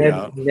can help you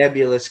out.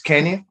 Nebulous.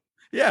 Can you?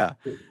 Yeah.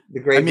 The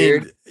gray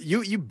beard.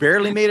 You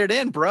barely made it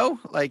in, bro.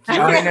 Like,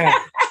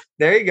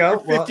 there you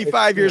go. You're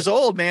 55 years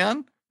old,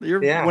 man. You're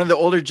one of the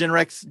older Gen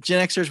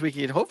Xers we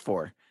could hope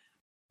for.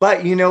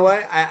 But you know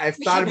what? I've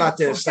thought about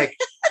this. Like,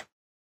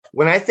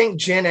 when I think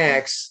Gen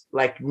X,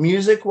 like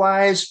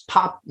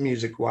pop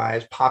music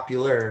wise,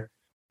 popular,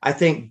 I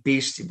think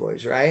Beastie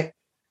Boys, right?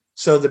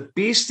 So the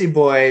Beastie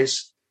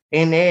Boys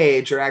in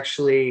age are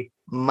actually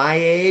my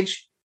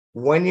age,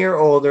 1 year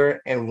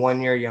older and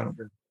 1 year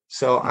younger.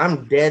 So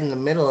I'm dead in the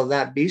middle of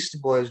that Beastie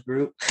Boys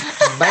group.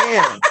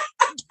 Bam.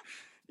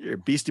 You're a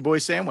Beastie Boy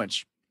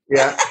sandwich.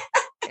 Yeah.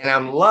 And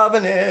I'm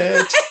loving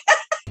it.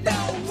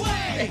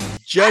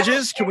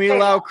 Judges, can we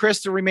allow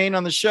Chris to remain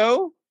on the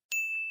show?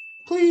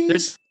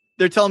 Please.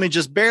 They're telling me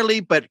just barely,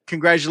 but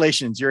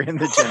congratulations. You're in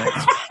the Gen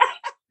X.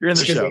 You're in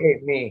the show.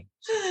 Hate me.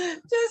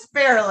 Just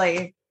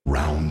barely.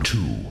 Round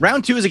 2.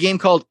 Round 2 is a game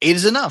called 8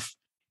 is Enough.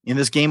 In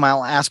this game,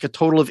 I'll ask a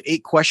total of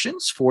 8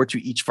 questions, 4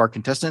 to each of our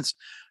contestants.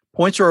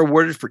 Points are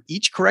awarded for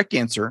each correct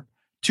answer,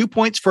 2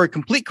 points for a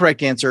complete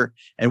correct answer,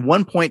 and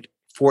 1 point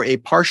for a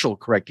partial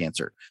correct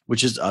answer,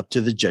 which is up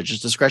to the judge's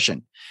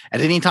discretion.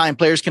 At any time,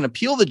 players can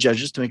appeal the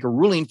judges to make a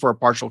ruling for a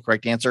partial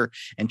correct answer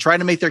and try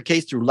to make their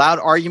case through loud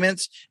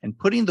arguments and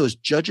putting those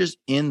judges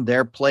in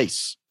their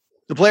place.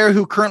 The player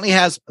who currently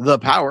has the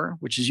power,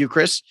 which is you,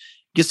 Chris,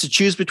 gets to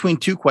choose between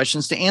 2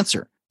 questions to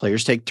answer.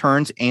 Players take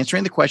turns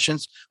answering the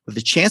questions with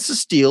a chance to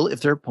steal if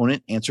their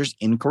opponent answers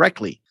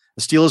incorrectly.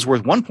 A steal is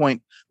worth 1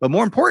 point, but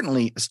more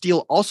importantly, a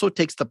steal also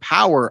takes the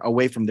power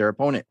away from their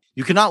opponent.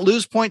 You cannot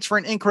lose points for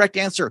an incorrect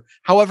answer.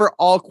 However,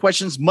 all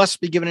questions must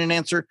be given an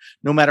answer,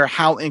 no matter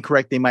how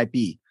incorrect they might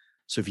be.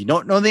 So if you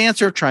don't know the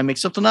answer, try and make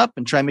something up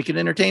and try and make it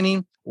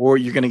entertaining, or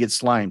you're going to get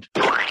slimed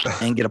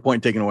and get a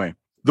point taken away.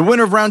 The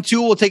winner of round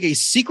 2 will take a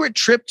secret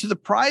trip to the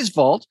prize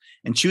vault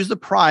and choose the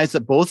prize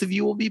that both of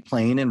you will be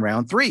playing in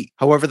round 3.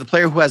 However, the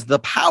player who has the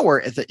power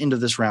at the end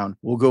of this round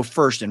will go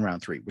first in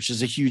round 3, which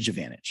is a huge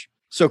advantage.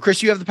 So,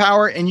 Chris, you have the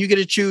power and you get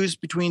to choose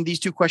between these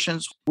 2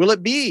 questions. Will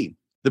it be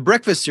the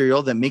breakfast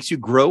cereal that makes you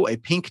grow a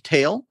pink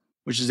tail,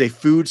 which is a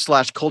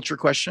food/culture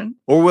question?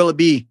 Or will it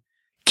be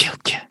kill,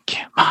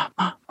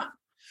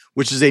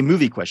 which is a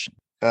movie question?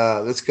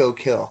 Let's go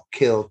kill.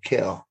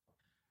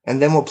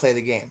 And then we'll play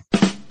the game.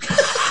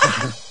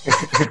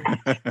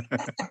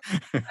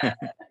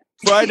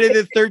 Friday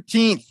the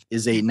 13th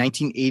is a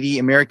 1980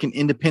 American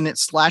independent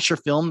slasher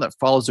film that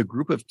follows a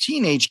group of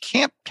teenage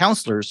camp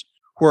counselors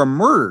who are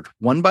murdered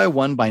one by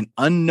one by an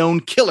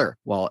unknown killer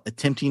while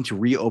attempting to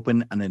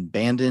reopen an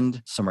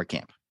abandoned summer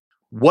camp.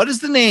 What is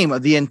the name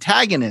of the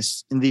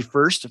antagonist in the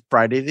first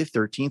Friday the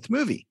 13th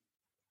movie?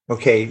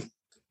 Okay.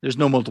 There's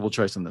no multiple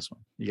choice on this one.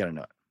 You got to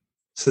know it.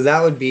 So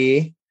that would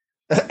be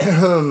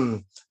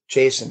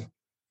Jason.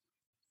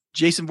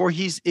 Jason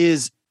Voorhees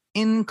is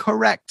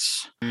incorrect.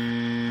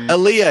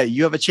 Aaliyah,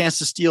 you have a chance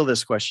to steal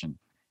this question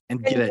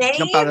and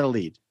jump out in the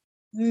lead.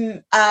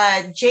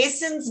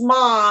 Jason's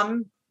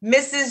mom,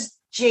 Mrs.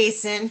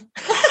 Jason,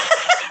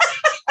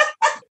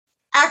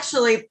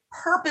 actually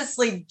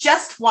purposely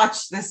just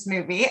watched this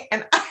movie,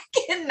 and I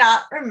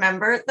cannot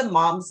remember the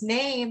mom's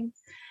name,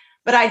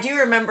 but I do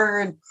remember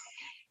her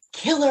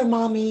killer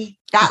mommy,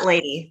 that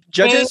lady.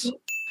 Judges,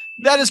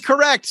 that is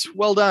correct.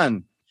 Well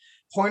done.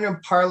 Point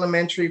of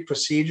parliamentary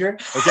procedure.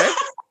 Okay.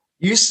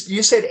 You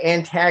said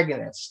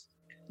antagonist.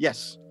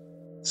 Yes.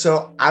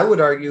 So I would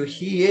argue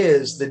he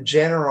is the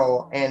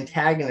general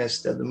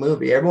antagonist of the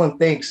movie. Everyone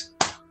thinks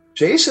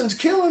Jason's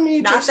killing me.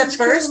 Not the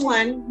first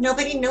one.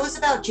 Nobody knows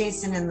about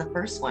Jason in the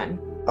first one.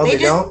 Oh, they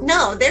don't?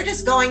 No, they're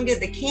just going to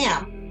the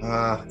camp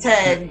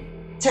to.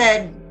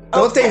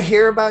 Don't they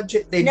hear about?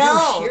 They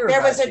no, do hear there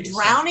about was a Jason.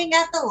 drowning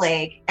at the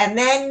lake, and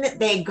then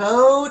they're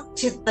going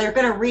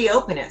to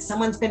reopen it.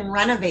 Someone's been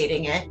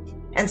renovating it,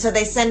 And so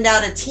they send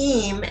out a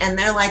team and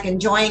they're like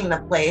enjoying the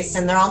place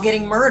and they're all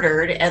getting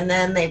murdered. And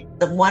then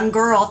the one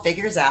girl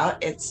figures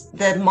out it's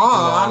the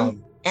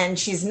mom and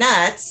she's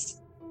nuts.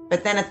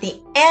 But then at the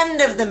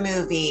end of the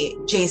movie,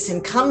 Jason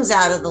comes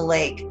out of the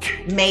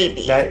lake,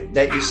 maybe.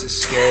 That used to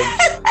scare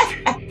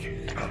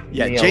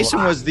Yeah, me a Jason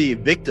lot. was the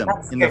victim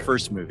in the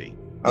first movie.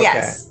 Okay.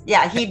 Yes.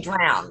 Yeah, he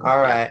drowned. All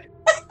right.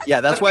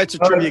 Yeah, that's why it's a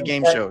trivia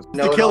game show.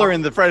 No, The killer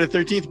in the Friday the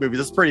 13th movie,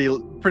 that's pretty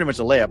much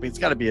a layup. It's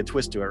got to be a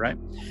twist to it, right?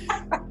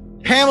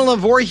 Pamela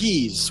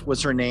Voorhees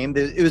was her name.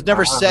 It was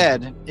never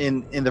said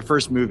in the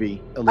first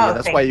movie, Aaliyah.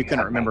 That's why you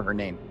couldn't remember her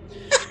name.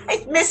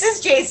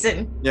 Mrs.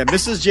 Jason. Yeah,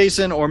 Mrs.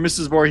 Jason or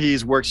Mrs.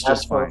 Voorhees works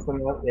just fine.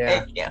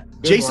 Yeah. Thank you.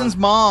 Jason's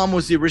mom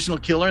was the original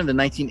killer in the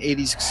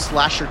 1980s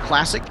slasher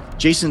classic.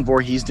 Jason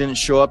Voorhees didn't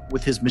show up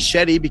with his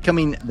machete,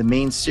 becoming the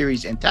main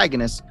series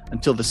antagonist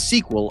until the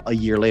sequel a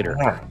year later.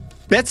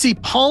 Betsy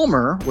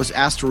Palmer was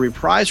asked to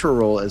reprise her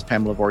role as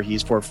Pamela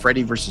Voorhees for a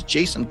Freddy vs.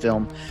 Jason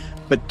film,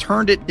 but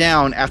turned it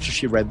down after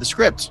she read the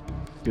script.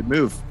 Good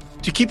move.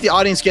 To keep the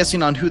audience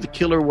guessing on who the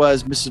killer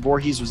was, Mrs.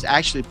 Voorhees was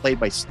actually played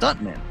by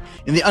stuntmen.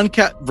 In the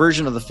uncut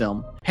version of the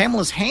film,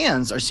 Pamela's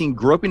hands are seen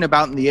groping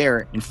about in the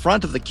air in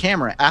front of the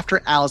camera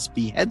after Alice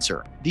beheads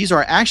her. These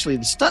are actually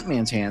the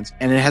stuntman's hands,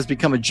 and it has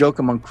become a joke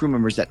among crew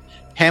members that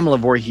Pamela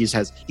Voorhees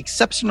has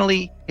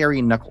exceptionally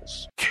hairy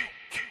knuckles.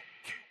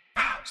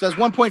 So that's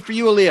 1 point for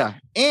you, Aaliyah.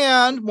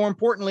 And more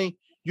importantly,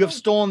 you have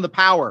stolen the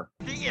power.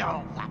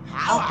 All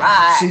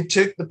right. She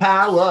took the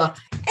power.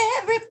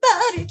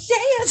 Everybody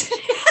dance.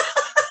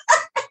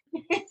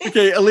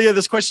 Okay, Aaliyah,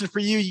 this question for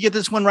you. You get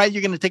this one right,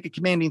 you're going to take a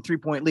commanding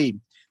 3-point lead.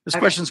 This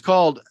question's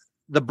called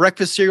the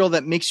breakfast cereal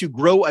that makes you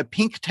grow a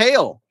pink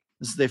tail.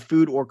 This is a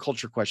food or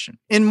culture question.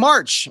 In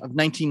March of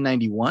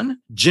 1991,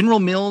 General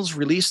Mills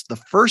released the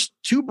first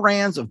 2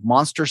 brands of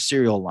Monster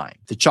cereal line,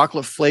 the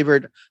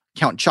chocolate-flavored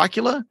Count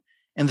Chocula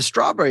and the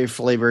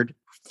strawberry-flavored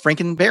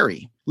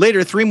Frankenberry.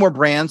 Later, 3 more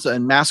brands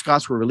and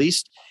mascots were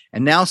released,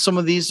 and now some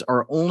of these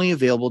are only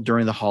available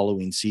during the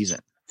Halloween season.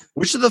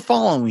 Which of the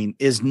following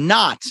is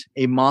not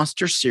a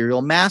Monster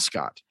cereal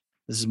mascot?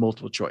 This is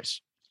multiple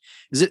choice.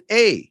 Is it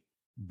A,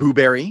 Boo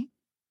Berry,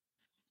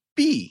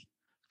 B,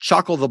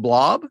 Choco the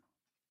Blob,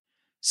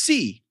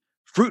 C,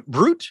 Fruit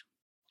Brute,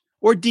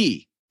 or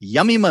D,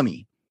 Yummy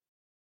Mummy?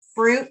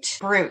 Fruit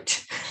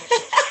Brute.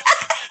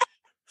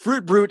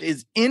 Fruit Brute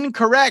is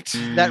incorrect.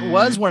 That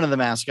was one of the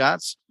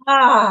mascots.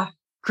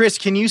 Chris,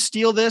 can you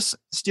steal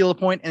a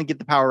point, and get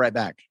the power right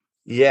back?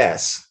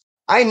 Yes.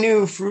 I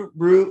knew Fruit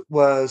Brute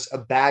was a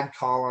bad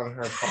call on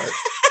her part.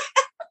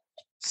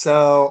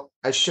 So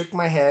I shook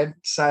my head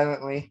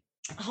silently.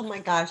 Oh my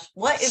gosh.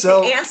 What is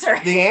the answer?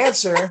 The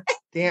answer,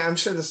 I'm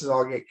sure this is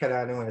all get cut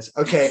out anyways.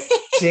 Okay.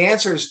 The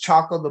answer is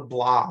Choco the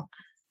Blob.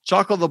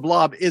 Choco the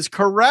Blob is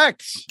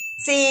correct.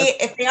 See,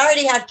 if they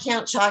already had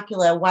Count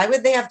Chocula, why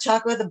would they have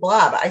Choco the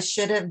Blob? I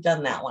should have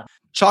done that one.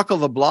 Choco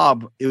the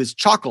Blob, it was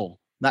Choco,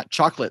 not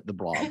Chocolate the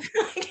Blob.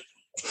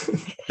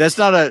 That's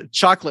not a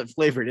chocolate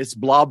flavored, it's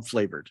blob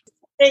flavored.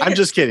 I'm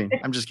just kidding.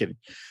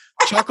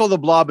 Choco the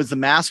Blob is the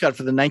mascot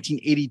for the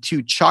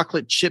 1982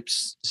 chocolate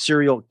chips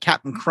cereal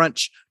Captain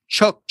Crunch,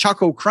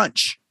 Choco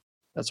Crunch.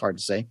 That's hard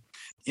to say.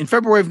 In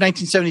February of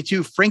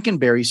 1972,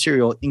 Frankenberry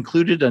cereal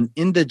included an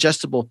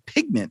indigestible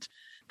pigment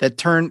that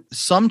turned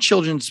some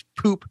children's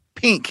poop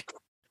pink,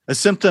 a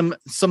symptom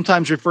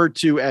sometimes referred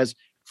to as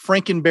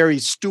Frankenberry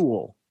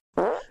stool.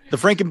 The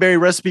Frankenberry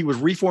recipe was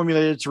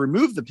reformulated to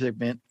remove the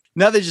pigment.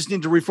 Now they just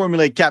need to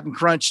reformulate Captain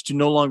Crunch to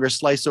no longer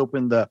slice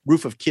open the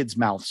roof of kids'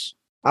 mouths.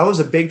 I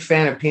was a big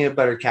fan of peanut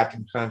butter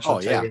Captain Crunch.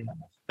 Oh, yeah.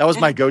 That was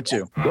my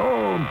go-to.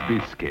 Don't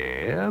be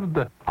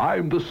scared.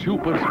 I'm the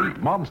super sweet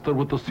monster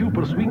with the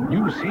super sweet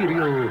new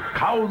cereal,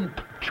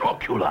 Count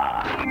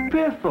Chocula.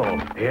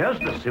 Biffle, here's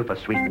the super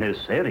sweet new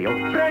cereal,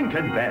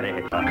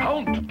 Frankenberry.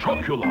 Count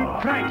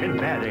Chocula.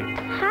 Frankenberry.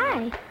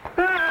 Hi.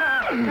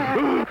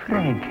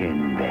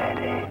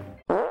 Frankenberry.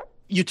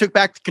 You took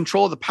back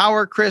control of the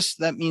power, Chris.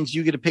 That means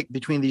you get to pick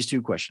between these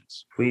 2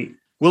 questions. Sweet.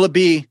 Will it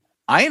be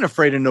I Ain't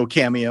Afraid of No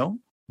Cameo,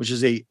 which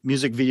is a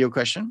music video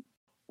question?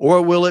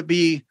 Or will it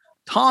be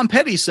Tom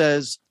Petty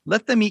Says,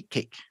 Let Them Eat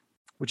Cake,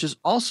 which is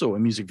also a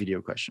music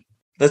video question?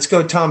 Let's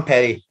go Tom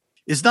Petty.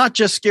 It's not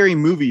just scary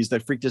movies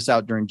that freaked us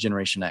out during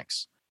Generation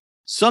X.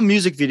 Some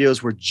music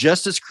videos were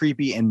just as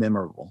creepy and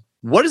memorable.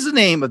 What is the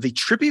name of the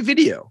trippy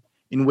video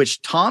in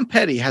which Tom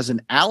Petty has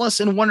an Alice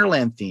in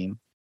Wonderland theme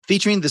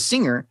featuring the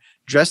singer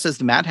dressed as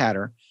the Mad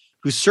Hatter,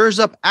 who serves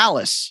up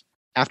Alice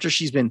after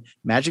she's been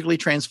magically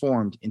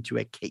transformed into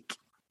a cake?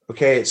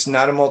 Okay, it's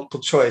not a multiple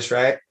choice,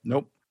 right?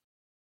 Nope.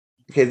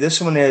 Okay,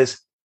 this one is,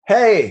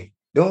 hey,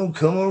 don't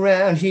come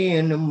around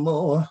here no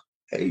more.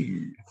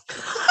 Hey.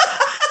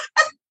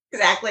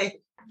 Exactly.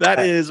 That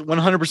is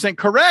 100%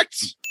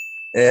 correct.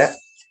 Yeah.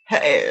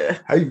 Hey.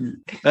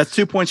 That's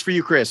 2 points for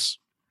you, Chris.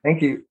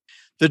 Thank you.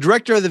 The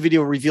director of the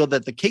video revealed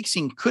that the cake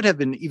scene could have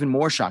been even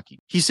more shocking.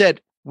 He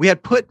said, we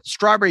had put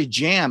strawberry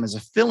jam as a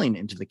filling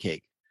into the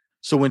cake.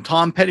 So when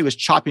Tom Petty was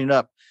chopping it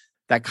up,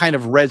 that kind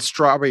of red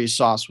strawberry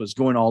sauce was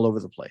going all over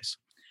the place.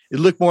 It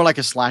looked more like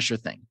a slasher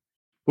thing.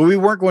 But we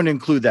weren't going to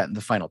include that in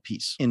the final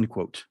piece, end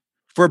quote.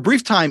 For a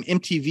brief time,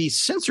 MTV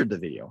censored the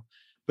video,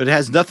 but it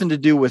has nothing to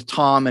do with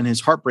Tom and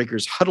his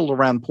heartbreakers huddled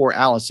around poor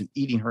Alice and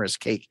eating her as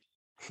cake.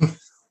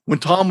 When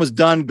Tom was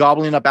done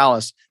gobbling up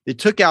Alice, they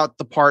took out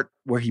the part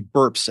where he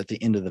burps at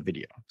the end of the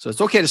video. So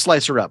it's okay to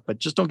slice her up, but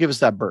just don't give us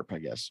that burp, I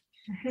guess.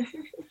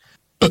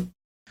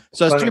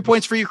 So that's 3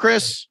 points for you,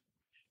 Chris.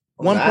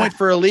 1 point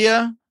for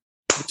Aaliyah.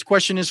 This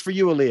question is for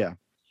you, Aaliyah.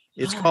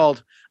 It's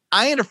called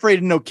I Ain't Afraid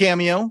of No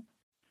Cameo,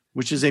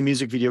 which is a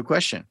music video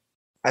question.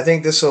 I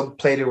think this will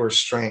play to her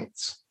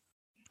strengths.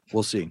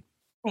 We'll see.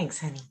 Thanks,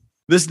 honey.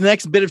 This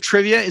next bit of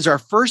trivia is our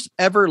first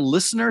ever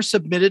listener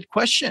submitted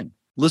question.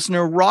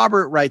 Listener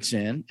Robert writes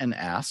in and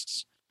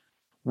asks,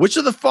 which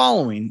of the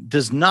following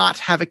does not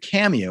have a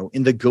cameo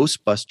in the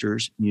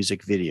Ghostbusters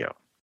music video?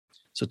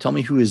 So tell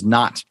me who does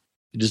not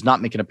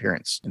make an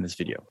appearance in this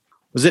video.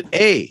 Was it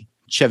A,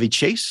 Chevy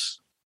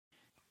Chase,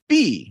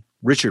 B,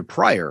 Richard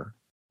Pryor,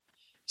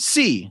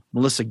 C,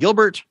 Melissa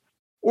Gilbert,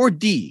 or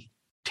D,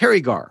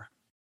 Terry Garr?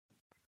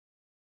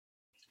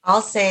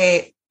 I'll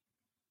say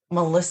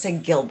Melissa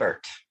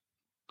Gilbert.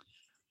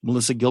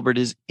 Melissa Gilbert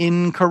is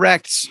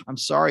incorrect. I'm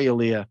sorry,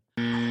 Aaliyah.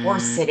 Of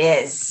course it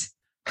is.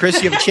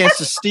 Chris, you have a chance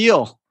to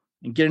steal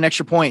and get an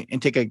extra point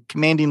and take a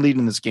commanding lead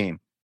in this game.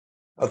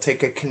 I'll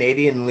take a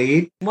Canadian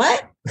lead.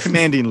 What?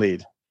 Commanding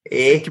lead.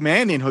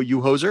 Commanding,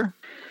 you hoser.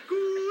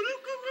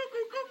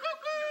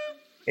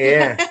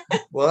 Yeah.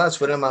 Well,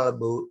 that's what I'm all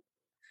about.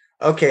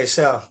 Okay,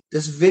 so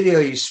this video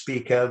you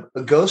speak of,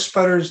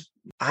 Ghostbusters,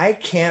 I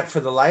can't for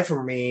the life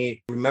of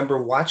me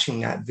remember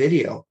watching that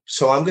video.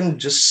 So I'm going to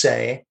just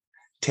say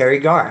Terry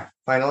Garr.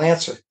 Final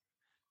answer.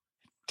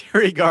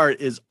 Terry Garr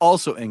is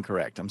also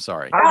incorrect. I'm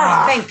sorry.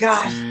 Thank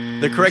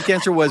God. The correct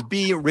answer was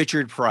B,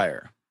 Richard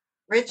Pryor.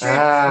 Richard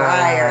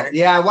Pryor.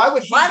 Yeah, why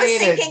would he I was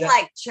thinking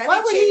like Chevy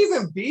Why would Chase. he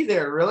even be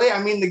there, really?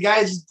 I mean, the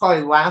guy's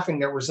probably laughing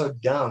that we're so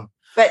dumb.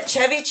 But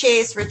Chevy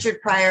Chase,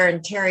 Richard Pryor,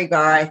 and Terry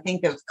Garr, I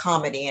think of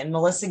comedy, and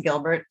Melissa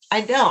Gilbert,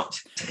 I don't.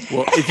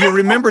 Well, if you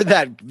remember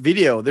that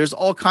video, there's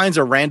all kinds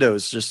of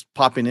randos just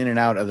popping in and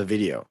out of the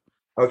video.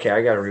 Okay,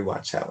 I got to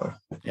rewatch that one.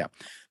 Yeah.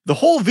 The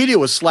whole video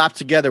was slapped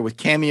together with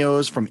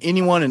cameos from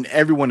anyone and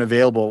everyone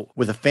available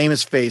with a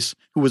famous face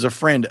who was a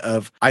friend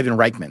of Ivan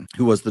Reitman,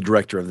 who was the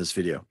director of this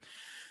video.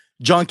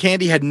 John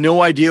Candy had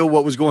no idea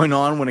what was going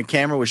on when a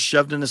camera was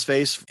shoved in his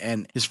face,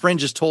 and his friend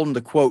just told him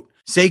to, quote,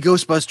 say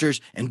Ghostbusters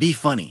and be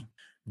funny.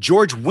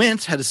 George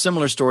Wendt had a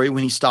similar story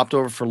when he stopped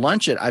over for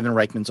lunch at Ivan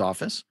Reitman's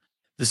office.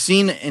 The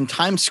scene in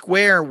Times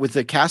Square with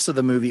the cast of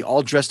the movie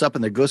all dressed up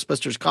in their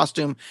Ghostbusters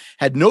costume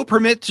had no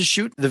permit to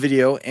shoot the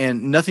video,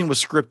 and nothing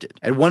was scripted.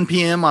 At 1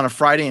 p.m. on a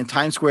Friday in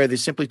Times Square, they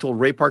simply told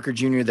Ray Parker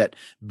Jr. that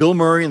Bill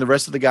Murray and the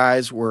rest of the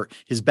guys were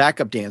his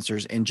backup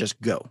dancers and just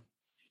go.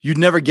 You'd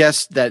never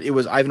guess that it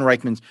was Ivan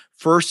Reitman's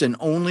first and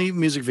only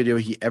music video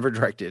he ever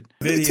directed.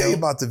 Let me tell you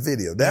about the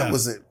video. That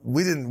was it.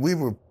 We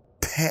were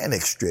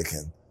panic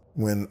stricken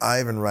when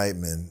Ivan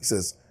Reitman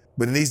says,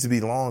 but it needs to be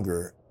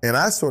longer. And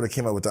I sort of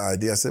came up with the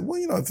idea. I said, well,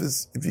 you know,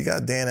 if you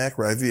got Dan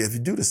Aykroyd, if you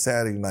do the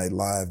Saturday Night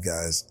Live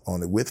guys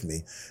on it with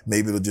me,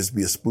 maybe it'll just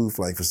be a spoof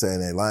like for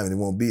Saturday Night Live and it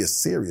won't be a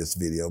serious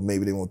video.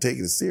 Maybe they won't take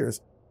it as serious.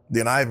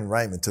 Then Ivan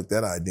Reitman took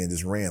that idea and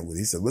just ran with it.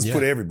 He said, let's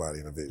put everybody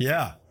in a video.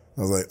 Yeah.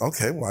 I was like,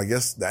 okay, well, I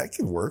guess that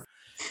can work.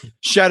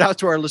 Shout out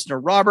to our listener,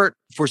 Robert,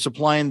 for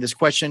supplying this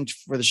question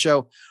for the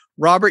show.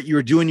 Robert,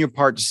 you're doing your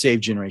part to save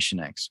Generation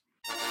X.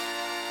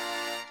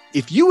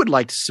 If you would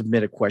like to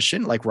submit a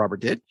question like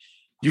Robert did,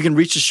 you can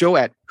reach the show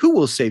at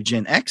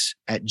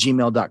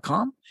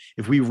whowillsavegenx@gmail.com.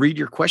 If we read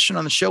your question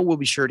on the show, we'll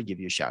be sure to give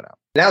you a shout out.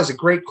 That was a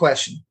great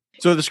question.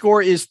 So the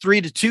score is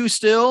 3-2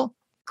 still.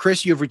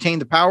 Chris, you have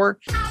retained the power.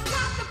 So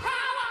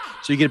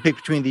you get to pick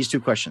between these two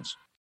questions.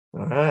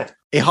 All right.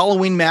 A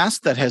Halloween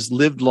mask that has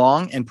lived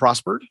long and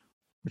prospered,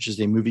 which is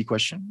a movie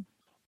question.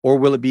 Or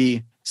will it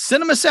be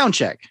Cinema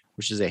Soundcheck,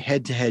 which is a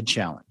head-to-head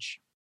challenge?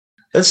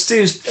 Let's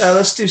do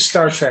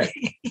Star Trek.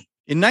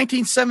 In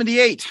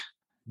 1978,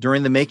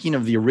 during the making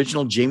of the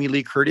original Jamie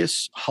Lee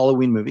Curtis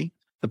Halloween movie,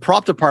 the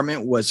prop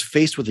department was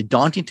faced with a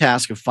daunting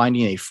task of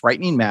finding a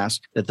frightening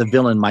mask that the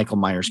villain Michael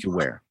Myers could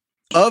wear.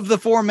 Of the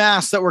 4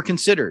 masks that were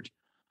considered,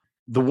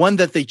 the one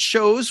that they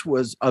chose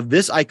was of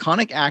this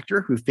iconic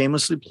actor who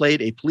famously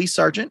played a police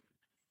sergeant,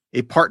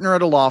 a partner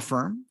at a law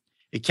firm,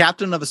 a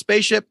captain of a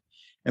spaceship,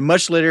 and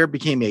much later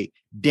became a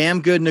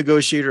damn good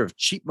negotiator of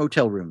cheap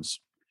motel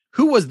rooms.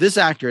 Who was this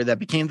actor that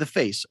became the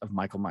face of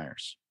Michael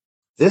Myers?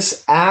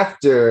 This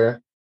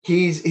actor,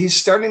 he's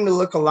starting to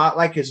look a lot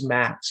like his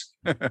mask,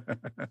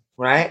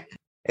 right?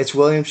 It's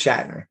William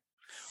Shatner.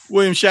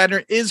 William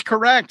Shatner is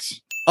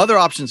correct. Other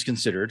options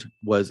considered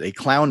was a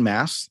clown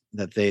mask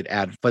that they'd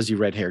add fuzzy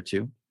red hair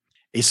to,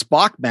 a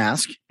Spock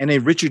mask, and a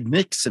Richard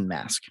Nixon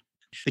mask.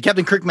 The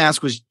Captain Kirk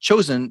mask was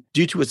chosen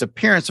due to its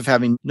appearance of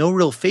having no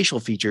real facial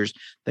features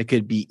that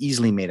could be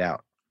easily made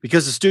out.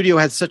 Because the studio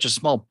had such a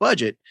small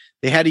budget,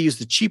 they had to use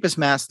the cheapest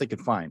mask they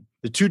could find.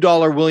 The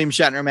 $2 William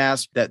Shatner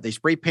mask that they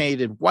spray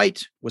painted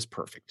white was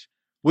perfect.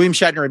 William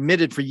Shatner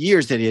admitted for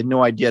years that he had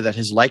no idea that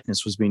his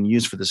likeness was being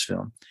used for this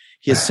film.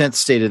 He has since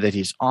stated that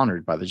he's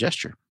honored by the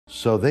gesture.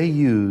 So they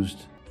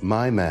used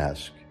my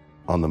mask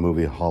on the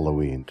movie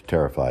Halloween to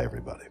terrify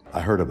everybody.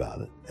 I heard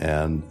about it,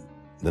 and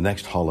the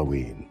next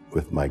Halloween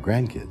with my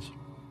grandkids,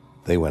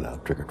 they went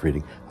out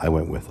trick-or-treating. I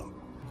went with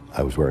them.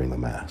 I was wearing the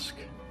mask.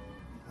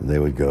 And they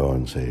would go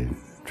and say,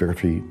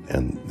 trick-or-treat,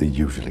 and they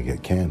usually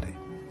get candy.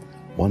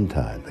 One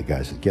time, the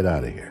guy said, get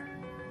out of here.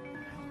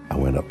 I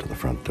went up to the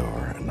front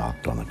door and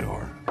knocked on the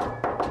door.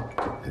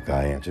 The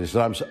guy answered, he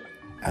said, I'm sorry.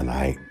 And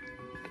I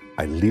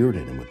leered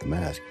at him with the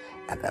mask,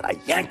 and then I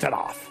yanked it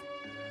off.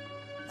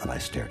 And I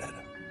stared at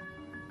him.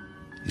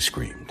 He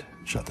screamed,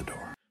 shut the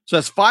door. So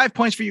that's 5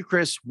 points for you,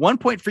 Chris. 1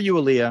 point for you,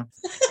 Aaliyah.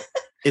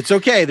 It's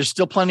okay. There's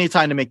still plenty of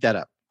time to make that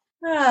up.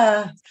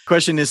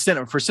 Question is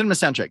for cinema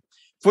soundtrack.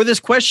 For this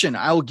question,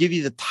 I will give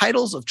you the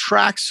titles of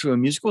tracks to a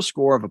musical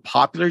score of a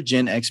popular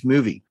Gen X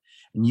movie.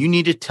 And you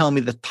need to tell me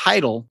the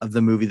title of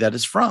the movie that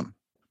is from.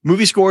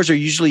 Movie scores are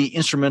usually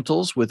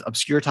instrumentals with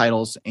obscure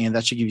titles, and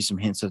that should give you some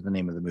hints of the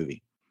name of the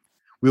movie.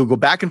 We will go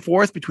back and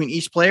forth between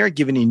each player,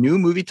 giving a new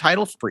movie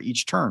title for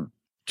each turn.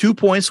 2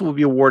 points will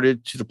be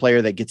awarded to the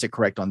player that gets it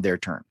correct on their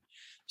turn.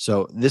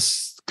 So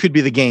this could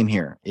be the game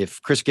here.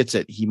 If Chris gets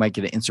it, he might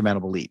get an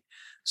insurmountable lead.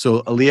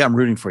 So Aaliyah, I'm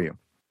rooting for you.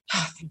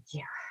 Oh, thank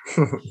you.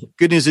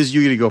 Good news is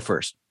you get to go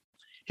first.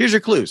 Here's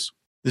your clues.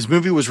 This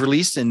movie was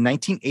released in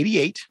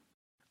 1988.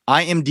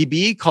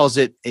 IMDb calls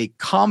it a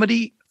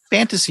comedy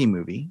fantasy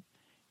movie,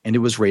 and it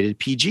was rated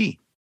PG.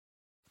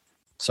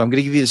 So I'm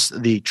going to give you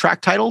the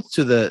track title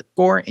to the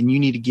score, and you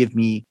need to give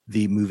me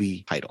the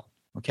movie title.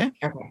 Okay?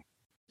 Okay.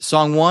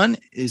 Song 1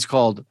 is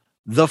called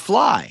The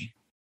Fly.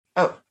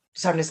 Oh,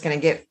 so I'm just going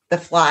to get The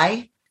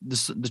Fly.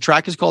 The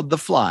track is called The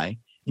Fly,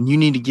 and you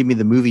need to give me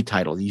the movie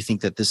title. You think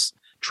that this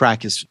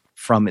track is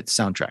from its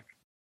soundtrack?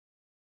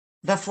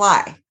 The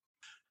Fly.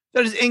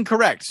 That is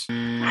incorrect.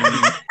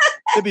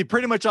 It'd be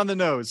pretty much on the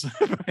nose.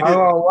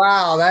 Oh,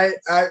 wow. I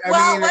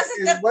mean,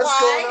 wasn't The what's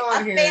Fly going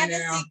on a here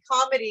fantasy now?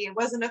 comedy? It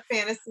wasn't a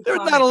fantasy There's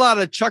comedy. not a lot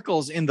of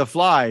chuckles in The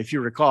Fly, if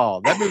you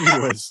recall. That movie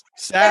was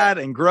sad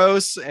and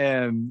gross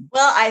and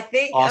Well, I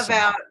think awesome.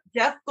 about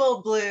Jeff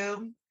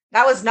Goldblum.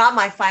 That was not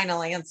my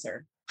final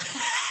answer.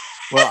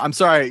 Well, I'm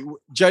sorry,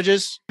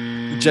 judges.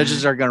 The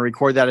judges are going to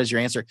record that as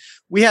your answer.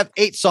 We have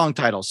 8 song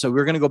titles, so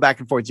we're going to go back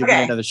and forth. You'll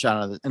get another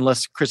shot at it,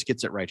 unless Chris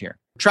gets it right here.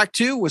 Track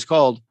 2 was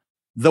called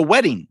The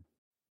Wedding.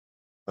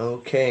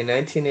 Okay,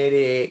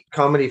 1988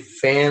 comedy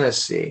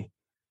fantasy.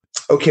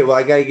 Okay, well,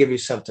 I got to give you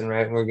something,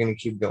 right? And we're going to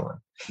keep going.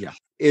 Yeah.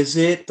 Is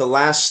it The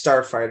Last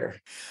Starfighter?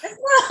 It's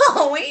not a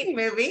Halloween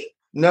movie.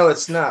 No,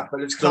 it's not,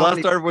 but it's The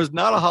Last comedy. Starfighter was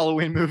not a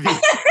Halloween movie.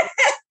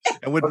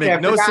 It would Okay, I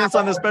make no forgot sense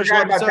on the about- special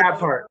I forgot about episode. that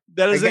part.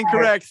 That is I got it.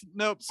 incorrect.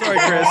 Nope. Sorry,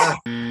 Chris.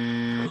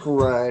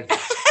 Right.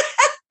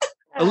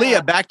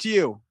 Aaliyah, back to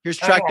you. Here's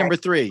track Okay. number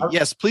 3.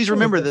 Yes, please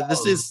remember that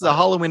this is the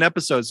Halloween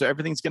episode, so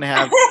everything's going to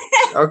have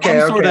Okay,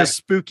 some sort okay. of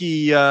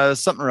spooky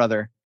something or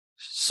other.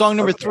 Song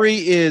number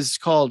 3 is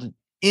called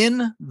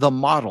In the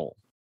Model.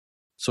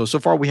 So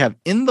far we have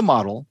In the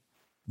Model,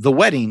 The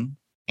Wedding,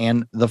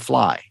 and The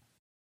Fly.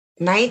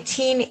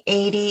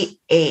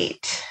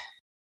 1988.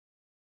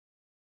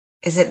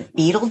 Is it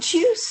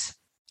Beetlejuice?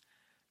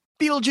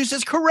 Beetlejuice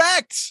is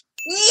correct.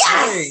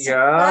 Yes! There you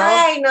go.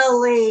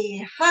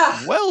 Finally.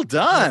 Ah. Well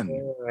done.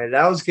 All right,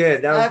 that was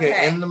good. That was good.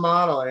 Okay. In the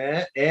model.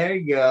 Yeah, there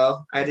you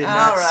go. I did All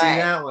not see right.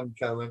 that one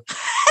coming.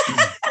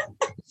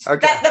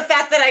 Okay. That the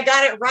fact that I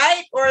got it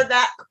right, or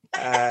that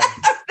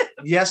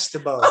Yes to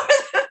both.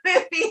 the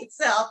movie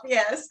itself?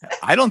 Yes.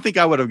 I don't think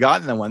I would have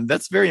gotten that one.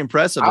 That's very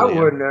impressive. I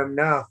Aaliyah. wouldn't have.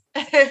 No.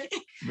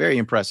 Very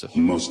impressive.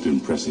 Most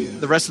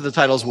impressive. The rest of the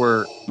titles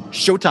were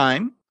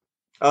Showtime.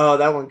 Oh,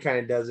 that one kind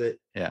of does it.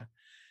 Yeah.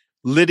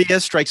 Lydia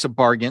Strikes a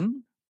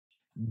Bargain,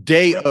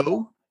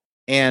 Day-O,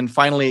 and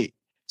finally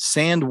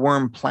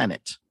Sandworm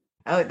Planet.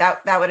 Oh,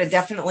 that would have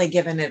definitely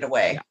given it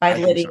away by I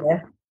think Lydia.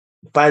 so.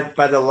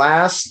 By the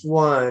last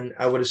one,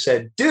 I would have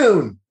said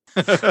Dune.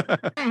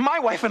 My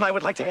wife and I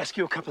would like to ask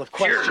you a couple of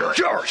questions.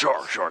 Sure.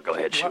 Go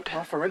ahead, shoot.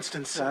 Well, for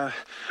instance,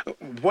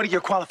 what are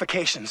your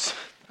qualifications?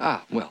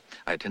 Well,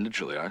 I attended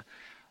Juilliard.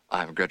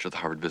 I'm a graduate of the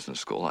Harvard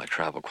Business School. I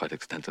travel quite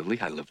extensively.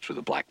 I lived through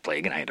the Black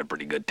Plague, and I had a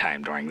pretty good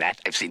time during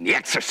that. I've seen The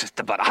Exorcist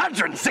about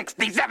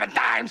 167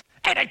 times,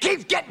 and it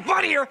keeps getting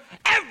funnier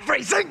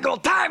every single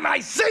time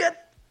I see it.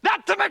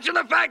 Not to mention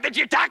the fact that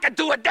you're talking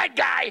to a dead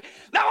guy.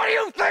 Now, what do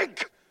you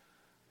think?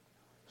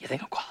 You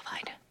think I'm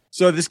qualified?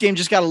 So this game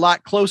just got a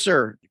lot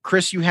closer.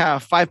 Chris, you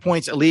have 5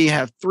 points. Ali, you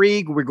have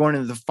 3. We're going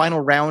into the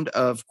final round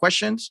of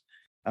questions.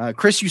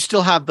 Chris, you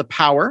still have the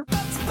power.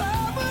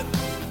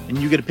 And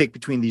you get to pick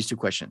between these 2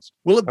 questions.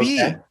 Will it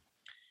be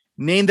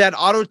Name That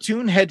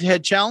Auto-Tune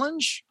head-to-head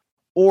challenge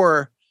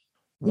or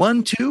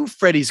 1-2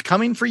 Freddy's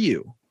Coming for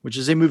You, which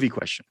is a movie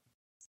question?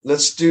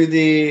 Let's do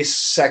the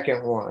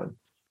second one.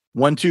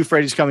 1-2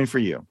 Freddy's Coming for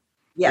You.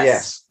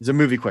 Yes. It's a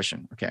movie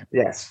question. Okay.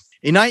 Yes.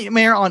 A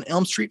Nightmare on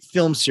Elm Street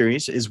film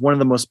series is one of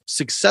the most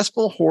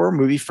successful horror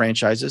movie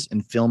franchises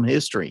in film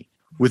history,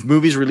 with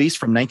movies released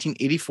from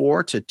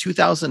 1984 to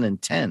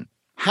 2010.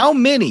 How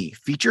many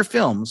feature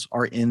films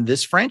are in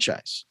this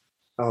franchise?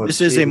 Oh,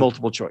 this is a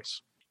multiple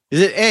choice.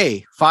 Is it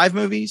A, 5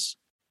 movies,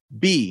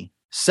 B,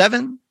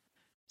 7,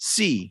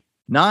 C,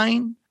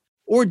 9,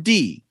 or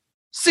D,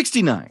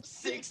 69?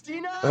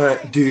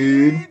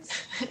 Dude.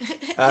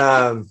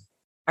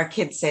 Our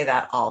kids say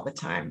that all the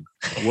time.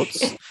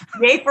 Whoops.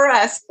 Yay for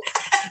us.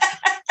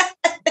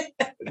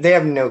 They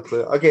have no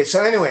clue. Okay,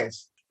 so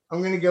anyways,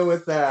 I'm going to go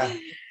with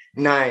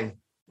 9.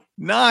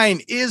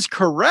 9 is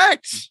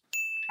correct.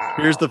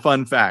 Here's the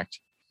fun fact.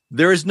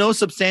 There is no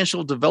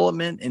substantial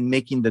development in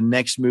making the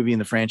next movie in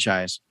the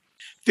franchise.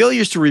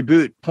 Failures to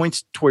reboot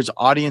points towards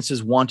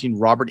audiences wanting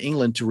Robert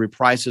Englund to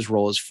reprise his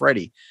role as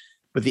Freddy,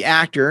 but the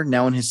actor,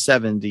 now in his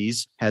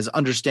 70s, has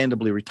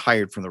understandably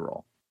retired from the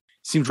role.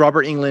 Seems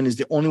Robert Englund is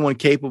the only one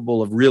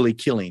capable of really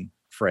killing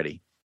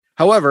Freddy.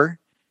 However,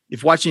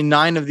 if watching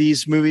 9 of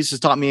these movies has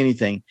taught me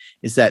anything,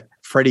 it's that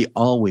Freddy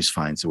always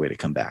finds a way to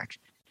come back,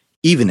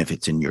 even if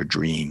it's in your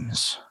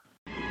dreams.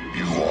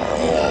 You are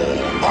all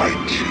my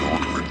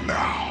children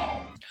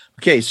now.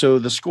 Okay, so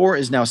the score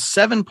is now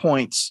 7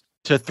 points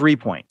to 3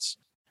 points.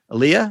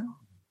 Aaliyah,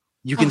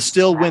 you can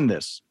still win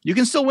this. You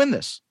can still win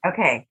this.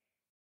 Okay,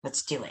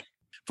 let's do it.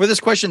 For this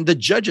question, the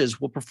judges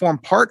will perform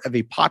part of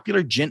a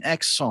popular Gen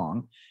X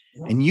song,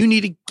 and you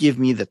need to give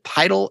me the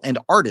title and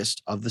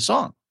artist of the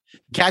song.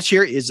 The catch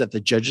here is that the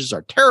judges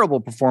are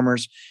terrible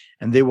performers,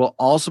 and they will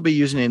also be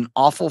using an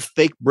awful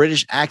fake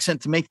British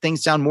accent to make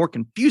things sound more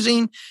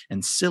confusing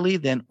and silly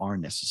than are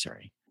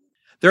necessary.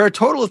 There are a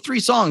total of 3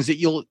 songs that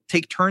you'll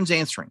take turns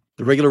answering.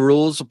 The regular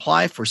rules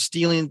apply for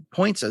stealing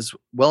points as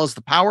well as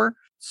the power.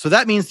 So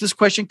that means this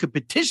question could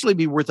potentially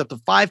be worth up to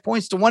 5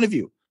 points to one of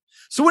you.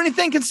 So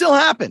anything can still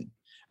happen.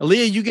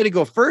 Aaliyah, you get to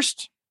go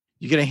first.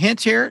 You get a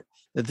hint here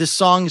that this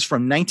song is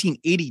from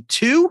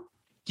 1982.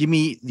 Give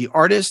me the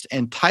artist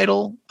and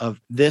title of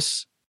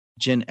this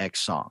Gen X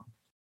song.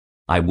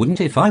 I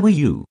wouldn't if I were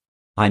you.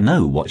 I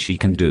know what she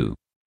can do.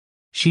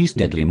 She's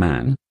deadly,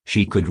 man.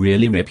 She could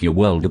really rip your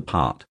world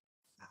apart.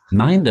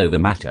 Mind over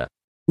matter.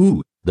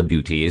 Ooh, the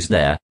beauty is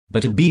there,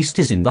 but a beast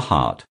is in the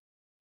heart.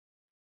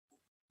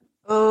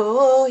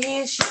 Oh,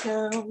 here she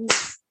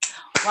comes.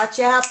 Watch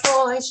out,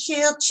 boys,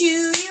 she'll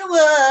chew you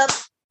up.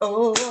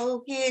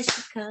 Oh, here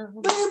she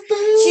comes.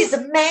 She's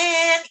a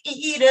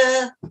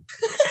man-eater.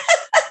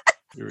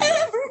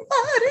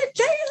 Everybody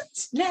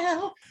dance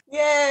now.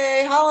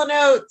 Yay, Hall &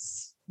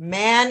 Oates.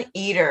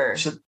 Man-eater.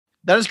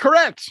 That is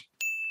correct.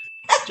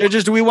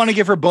 Judges, do we want to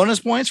give her bonus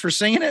points for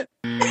singing it?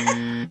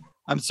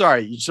 I'm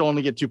sorry, you still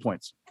only get 2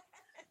 points.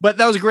 But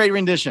that was a great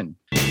rendition.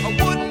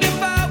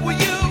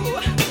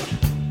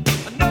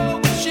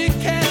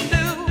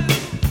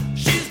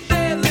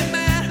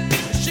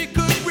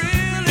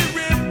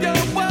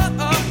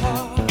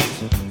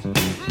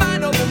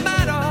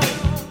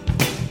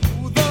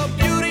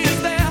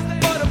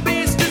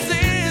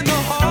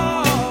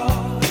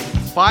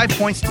 Five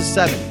points to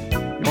 7.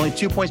 You're only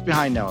 2 points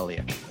behind now,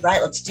 Aaliyah.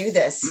 Right, let's do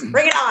this.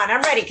 Bring it on.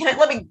 I'm ready.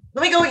 Let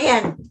me go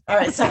again. All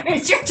right, sorry,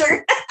 it's your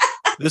turn.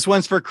 This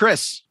one's for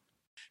Chris.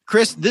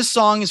 Chris, this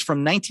song is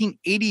from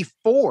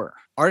 1984.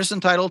 Artist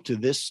and title to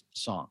this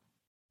song.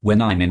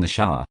 When I'm in the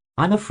shower,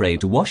 I'm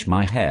afraid to wash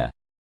my hair.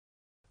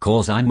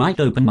 'Cause I might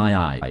open my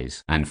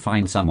eyes and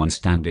find someone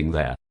standing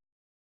there.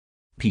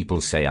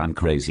 People say I'm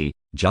crazy,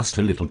 just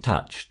a little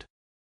touched.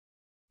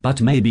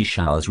 But maybe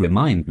showers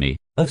remind me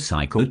of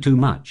Psycho too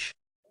much.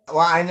 Well,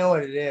 I know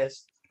what it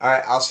is. All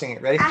right, I'll sing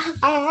it. Ready? I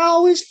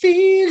always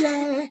feel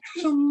like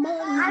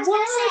somebody's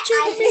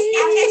watching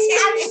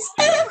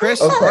me.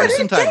 Chris, artist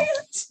and title.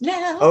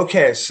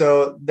 Okay,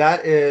 so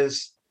that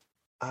is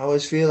I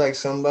always feel like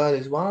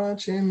somebody's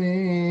watching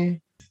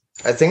me.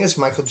 I think it's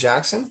Michael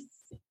Jackson.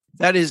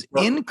 That is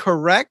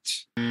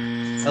incorrect.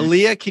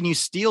 Aaliyah, can you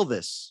steal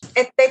this?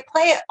 If they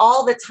play it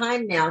all the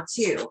time now,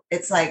 too.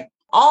 It's like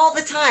all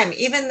the time.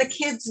 Even the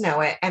kids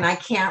know it, and I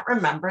can't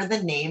remember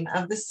the name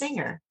of the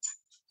singer.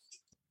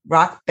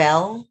 Rock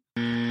Bell?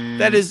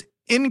 That is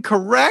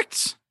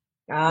incorrect.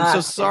 I'm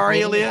so sorry,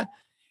 Aaliyah.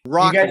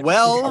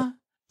 Rockwell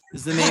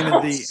is the name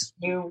of the...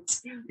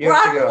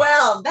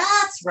 Rockwell.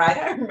 That's right.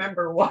 I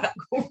remember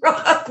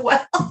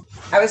Rockwell.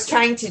 I was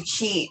trying to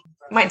cheat.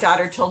 My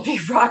daughter told me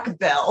Rock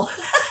Bell.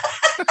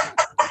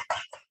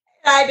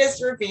 I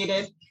just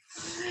repeated.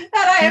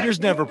 Cheaters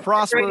never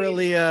prosper,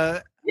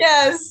 Aaliyah.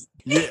 Yes.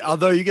 Yeah,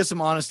 although you get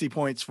some honesty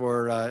points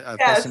for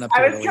yes, fessing up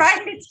to I it. was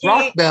trying to cheat.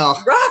 Rock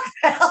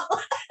Bell.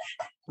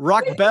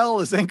 Rock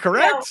Bell is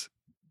incorrect.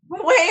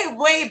 No,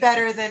 way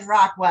better than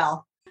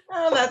Rockwell.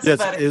 Oh, that's yes,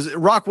 better. is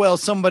Rockwell,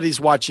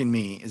 Somebody's Watching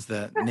Me is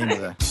the name of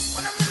the...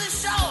 When I'm in the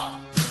shower,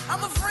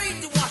 I'm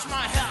afraid to wash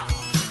my hair.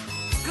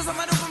 'Cause I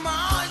might open my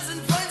eyes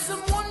and find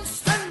someone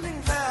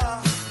standing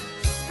there.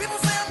 People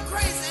say I'm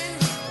crazy,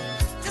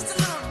 just a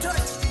little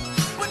touched.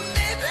 But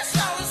maybe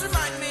showers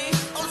remind me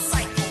of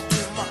Psycho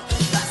too much.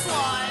 That's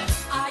why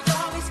I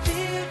always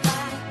feel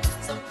like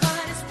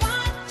somebody's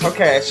watching.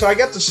 Okay, so I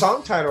got the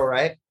song title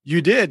right.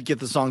 You did get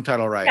the song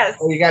title right. Yes.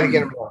 Oh, you got to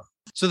get them wrong.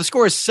 So the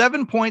score is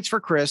 7 points for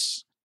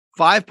Chris,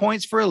 5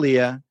 points for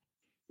Aaliyah.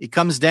 It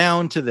comes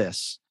down to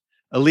this.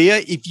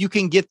 Aaliyah, if you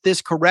can get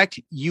this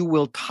correct, you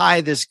will tie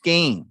this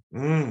game.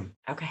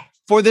 Okay.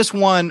 For this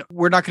one,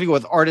 we're not going to go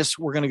with artist.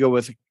 We're going to go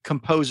with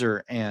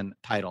composer and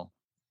title.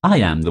 I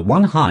am the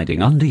one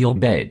hiding under your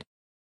bed.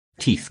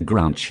 teeth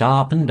ground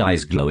sharp and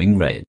eyes glowing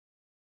red.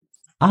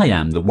 I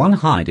am the one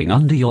hiding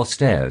under your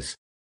stairs,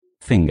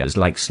 fingers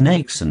like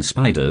snakes and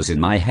spiders in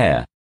my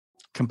hair.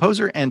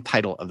 Composer and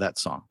title of that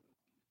song.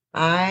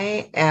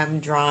 I am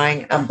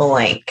drawing a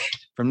blank.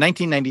 From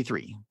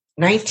 1993.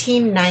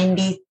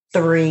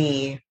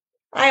 1993.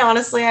 I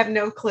honestly have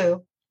no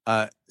clue.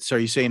 So are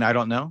you saying I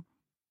don't know?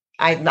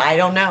 I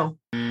don't know.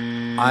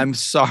 I'm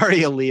sorry,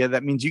 Aaliyah.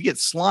 That means you get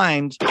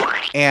slimed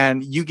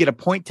and you get a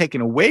point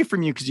taken away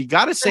from you because you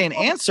got to say an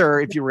answer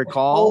if you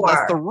recall.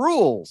 That's the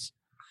rules.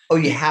 Oh,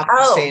 you have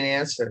to say an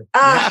answer.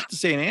 You have to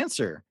say an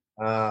answer.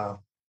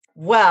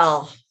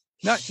 Well.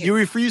 No, you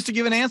refused to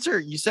give an answer.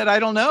 You said, I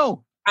don't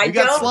know. I You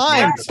got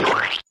slimed.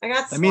 I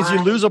got That means you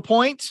slimed. lose a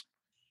point.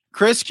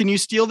 Chris, can you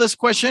steal this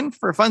question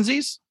for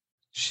funsies?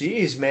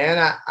 Jeez,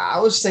 man. I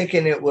was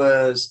thinking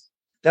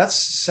that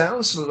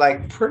sounds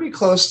like pretty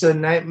close to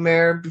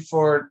Nightmare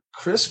Before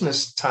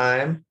Christmas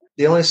Time.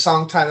 The only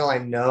song title I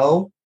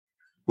know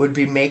would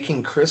be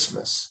Making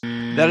Christmas.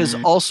 That is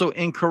also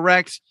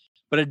incorrect,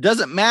 but it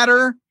doesn't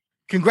matter.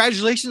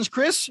 Congratulations,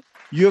 Chris.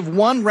 You have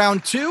won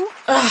round 2.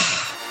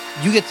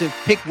 You get to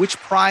pick which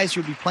prize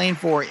you'll be playing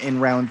for in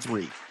round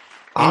 3. And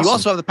Awesome. you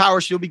also have the power,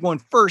 so you'll be going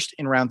first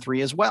in round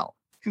 3 as well.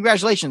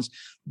 Congratulations.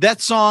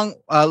 That song,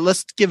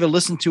 let's give a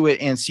listen to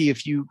it and see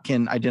if you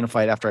can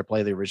identify it after I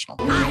play the original.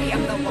 I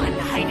am the one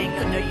hiding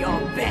under your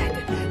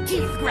bed,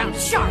 teeth ground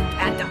sharp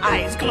and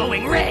eyes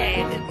glowing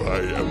red. I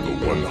am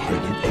the one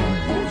hiding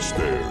under your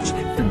stairs,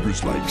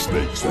 fingers like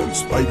snakes and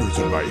spiders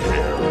in my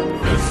hair.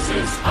 This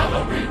is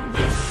Halloween,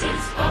 this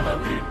is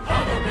Halloween,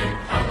 Halloween,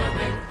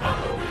 Halloween,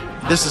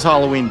 Halloween. This is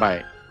Halloween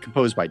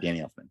composed by Danny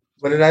Elfman.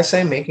 What did I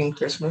say? Making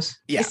Christmas?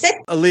 Yeah.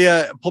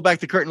 Aaliyah, pull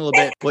back the curtain a little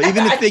bit. Well,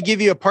 even if they give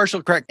you a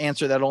partial correct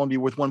answer, that'll only be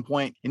worth 1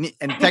 point. And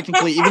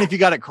technically, even if you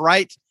got it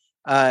right,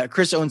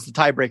 Chris owns the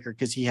tiebreaker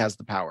because he has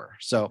the power.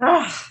 So,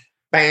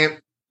 bam,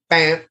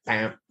 bam,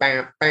 bam,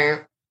 bam,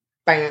 bam,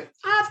 bam.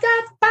 I've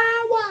got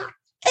power.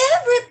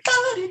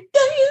 Everybody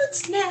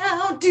dance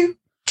now. Do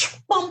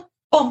bum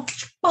bum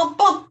bum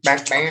bum.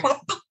 Bam, bam.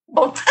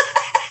 Bum.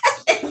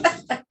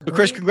 So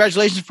Chris,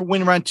 congratulations for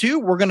winning round 2.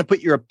 We're going to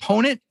put your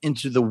opponent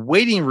into the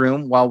waiting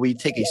room while we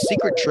take a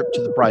secret trip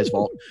to the prize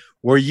vault,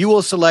 where you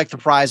will select the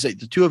prize that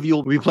the two of you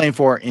will be playing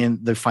for in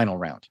the final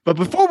round. But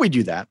before we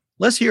do that,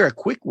 let's hear a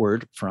quick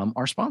word from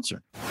our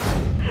sponsor.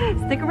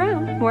 Stick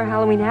around. More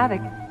Halloween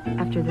Havoc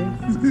after this.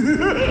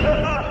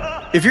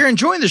 If you're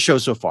enjoying the show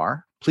so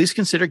far, please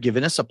consider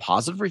giving us a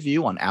positive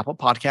review on Apple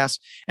Podcasts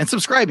and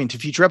subscribing to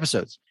future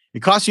episodes.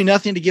 It costs you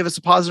nothing to give us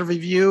a positive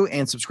review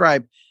and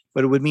subscribe,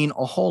 but it would mean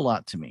a whole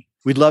lot to me.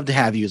 We'd love to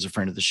have you as a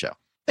friend of the show.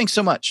 Thanks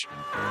so much.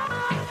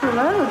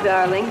 Hello,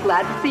 darling.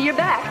 Glad to see you're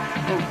back.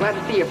 I'm glad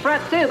to see your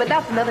front, too, but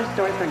that's another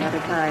story for another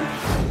time.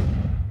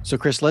 So,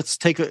 Chris, let's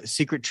take a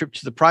secret trip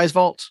to the prize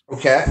vault.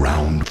 Okay.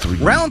 Round 3.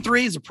 Round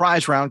 3 is a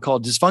prize round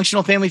called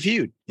Dysfunctional Family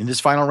Feud. In this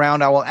final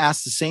round, I will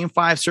ask the same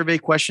 5 survey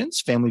questions,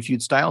 Family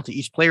Feud style, to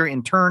each player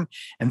in turn,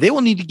 and they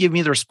will need to give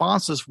me the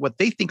responses for what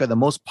they think are the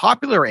most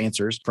popular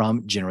answers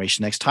from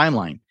Generation X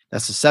timeline.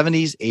 That's the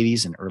 70s,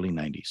 80s, and early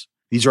 90s.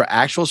 These are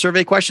actual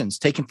survey questions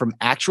taken from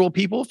actual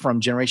people from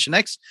Generation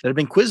X that have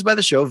been quizzed by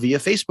the show via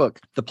Facebook.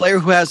 The player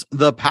who has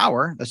the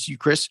power, that's you,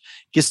 Chris,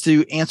 gets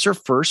to answer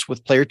first,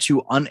 with player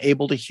 2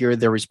 unable to hear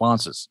their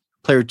responses.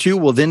 Player 2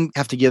 will then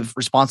have to give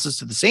responses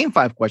to the same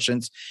 5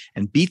 questions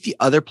and beat the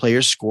other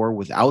player's score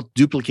without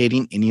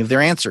duplicating any of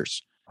their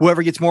answers.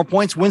 Whoever gets more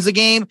points wins the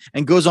game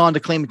and goes on to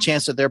claim a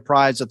chance at their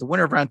prize that the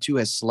winner of round 2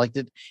 has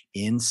selected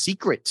in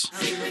secret.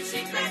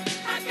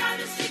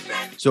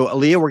 So,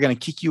 Aaliyah, we're going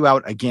to kick you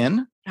out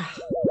again.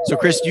 So,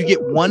 Chris, you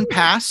get 1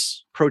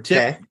 pass. Pro tip,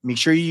 Okay. Make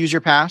sure you use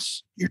your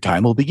pass. Your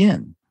time will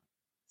begin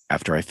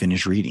after I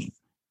finish reading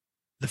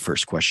the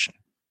first question.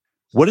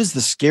 What is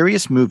the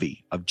scariest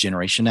movie of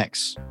Generation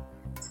X?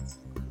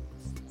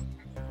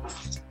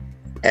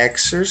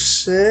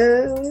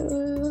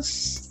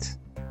 Exorcist.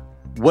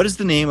 What is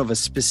the name of a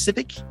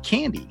specific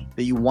candy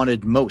that you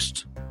wanted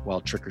most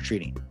while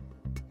trick-or-treating?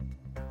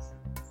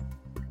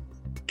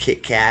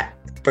 Kit Kat.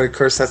 But of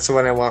course, that's the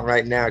one I want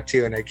right now,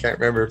 too. And I can't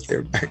remember if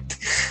they're back.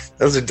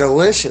 Those are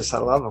delicious. I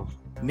love them.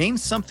 Name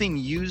something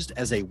used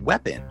as a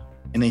weapon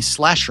in a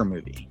slasher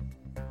movie.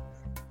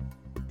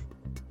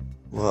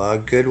 Well, a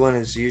good one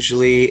is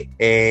usually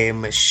a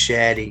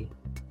machete.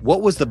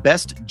 What was the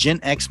best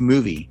Gen X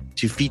movie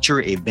to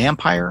feature a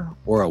vampire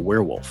or a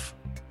werewolf?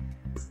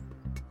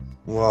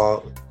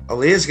 Well,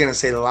 Aaliyah's going to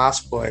say The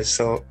Lost Boys,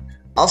 so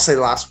I'll say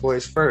Lost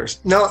Boys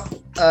first. No,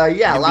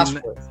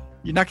 Lost Boys.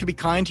 You're not going to be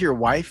kind to your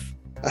wife?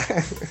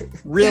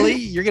 Really?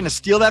 You're going to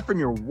steal that from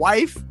your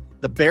wife?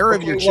 The bearer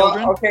of your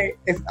children? Well, okay,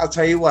 I'll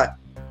tell you what.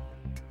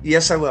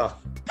 Yes, I will.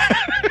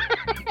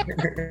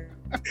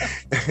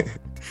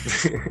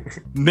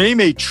 Name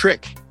a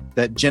trick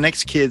that Gen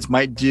X kids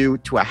might do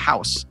to a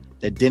house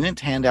that didn't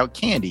hand out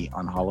candy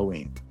on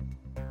Halloween.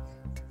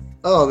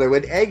 Oh, they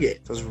would egg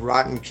it. Those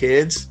rotten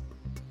kids.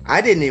 I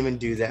didn't even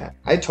do that.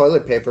 I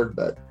toilet papered,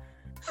 but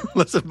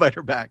Let's invite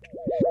her back.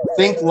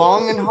 think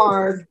long and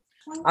hard.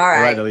 All All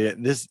right, right.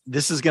 Aaliyah.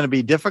 This is going to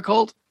be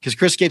difficult because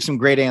Chris gave some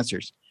great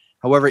answers.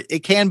 However,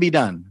 it can be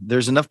done.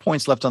 There's enough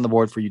points left on the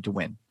board for you to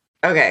win.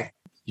 Okay.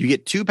 You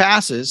get 2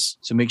 passes,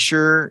 so make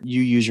sure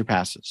you use your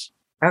passes.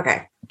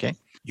 Okay. Okay.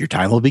 Your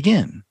time will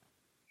begin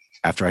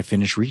after I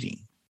finish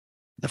reading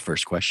the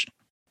first question.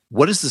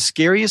 What is the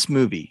scariest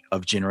movie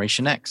of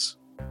Generation X?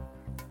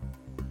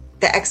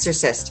 The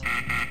Exorcist.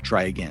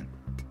 Try again.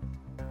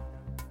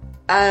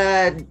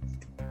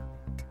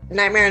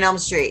 Nightmare on Elm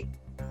Street.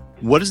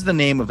 What is the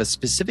name of a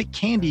specific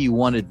candy you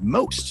wanted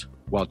most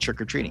while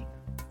trick-or-treating?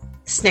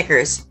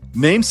 Snickers.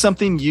 Name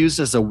something used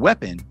as a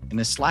weapon in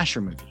a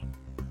slasher movie.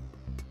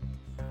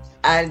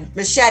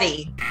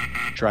 Machete.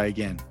 Try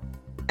again.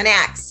 An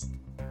axe.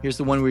 Here's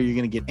the one where you're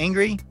going to get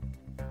angry.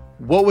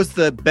 What was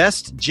the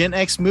best Gen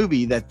X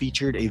movie that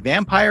featured a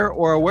vampire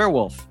or a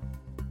werewolf?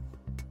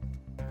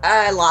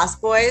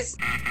 Lost Boys.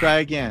 Try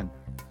again.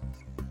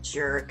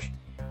 Jerk.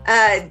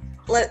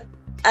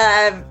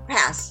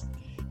 Pass.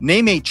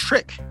 Name a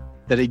trick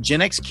that a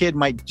Gen X kid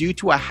might do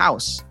to a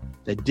house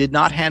that did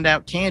not hand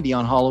out candy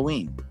on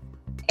Halloween.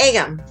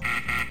 Egg-em.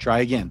 Try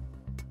again.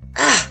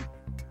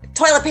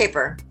 Toilet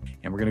paper.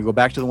 And we're going to go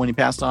back to the one you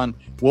passed on.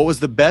 What was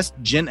the best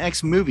Gen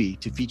X movie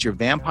to feature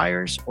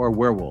vampires or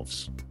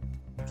werewolves?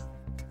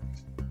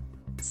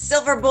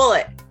 Silver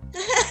Bullet.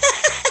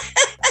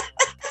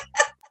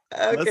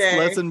 Okay.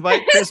 Let's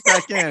invite Chris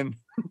back in.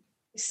 You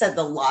said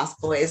the Lost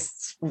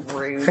Boys.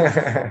 Rude.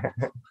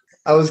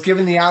 I was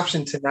given the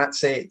option to not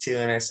say it too,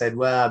 and I said,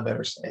 well, I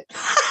better say it.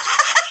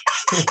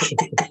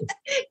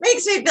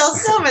 Makes me feel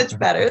so much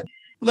better.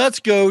 Let's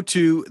go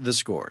to the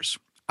scores.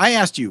 I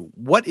asked you,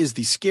 what is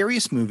the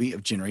scariest movie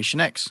of Generation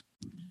X?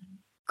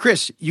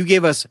 Chris, you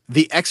gave us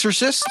The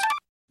Exorcist,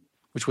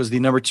 which was the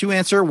number 2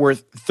 answer,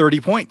 worth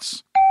 30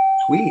 points.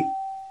 Sweet.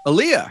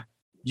 Aaliyah,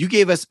 you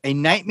gave us A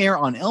Nightmare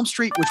on Elm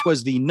Street, which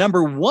was the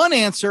number 1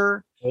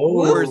 answer,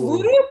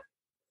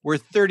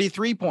 worth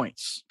 33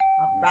 points.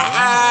 All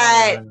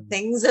right.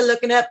 Things are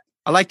looking up.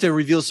 I'd like to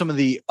reveal some of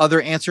the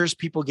other answers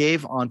people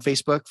gave on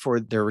Facebook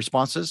for their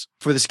responses.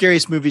 For the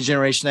scariest movie,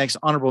 Generation X,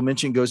 honorable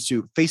mention goes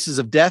to Faces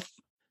of Death,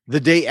 The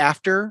Day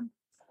After,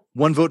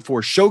 1 vote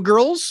for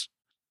Showgirls,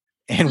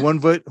 and one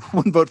vote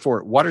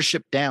for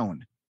Watership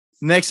Down.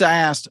 Next, I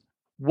asked,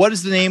 what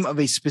is the name of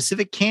a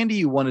specific candy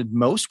you wanted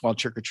most while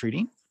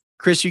trick-or-treating?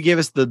 Chris, you gave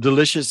us the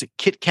delicious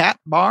Kit Kat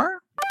bar.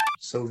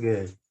 So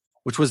good.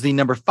 Which was the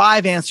number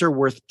 5 answer,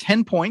 worth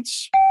 10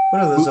 points.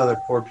 What do those other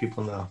poor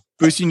people know?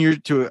 Boosting you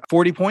to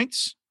 40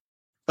 points.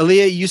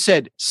 Aaliyah, you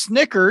said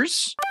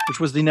Snickers, which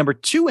was the number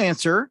 2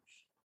 answer,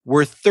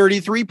 worth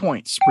 33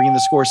 points, bringing the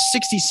score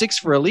 66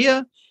 for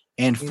Aaliyah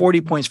and 40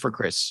 points for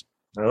Chris.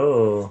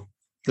 Oh.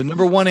 The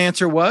number 1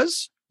 answer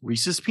was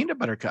Reese's Peanut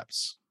Butter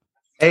Cups.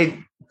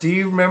 Hey, do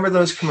you remember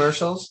those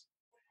commercials?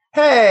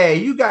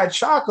 Hey, you got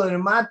chocolate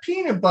in my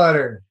peanut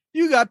butter.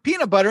 You got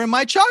peanut butter in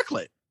my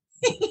chocolate.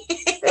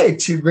 Hey,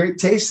 2 great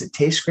tastes that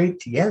taste great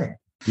together.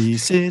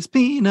 Reese's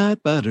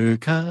Peanut Butter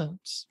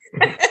Cups.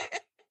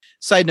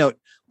 Side note,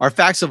 our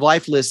Facts of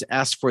Life list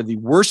asked for the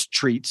worst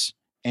treats,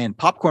 and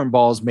popcorn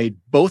balls made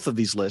both of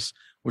these lists,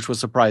 which was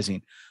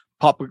surprising.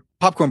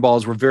 Popcorn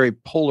balls were a very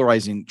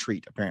polarizing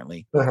treat,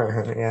 apparently.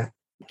 Yeah.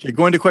 Okay,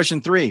 going to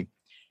question 3.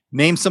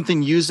 Name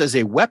something used as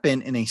a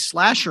weapon in a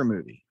slasher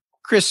movie.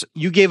 Chris,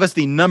 you gave us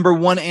the number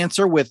 1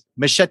 answer with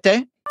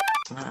machete.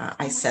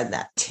 I said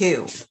that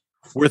too.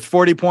 Worth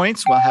 40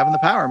 points. Well, having the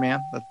power,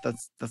 man.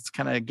 That's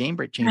kind of a game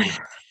break changer.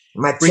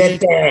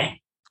 Machete.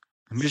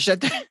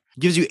 Machete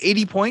gives you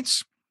 80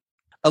 points.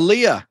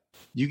 Aaliyah,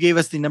 you gave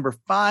us the number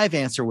 5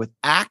 answer with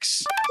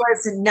axe.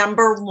 Was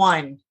number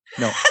 1.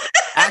 No,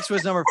 axe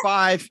was number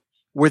 5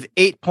 worth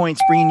 8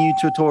 points, bringing you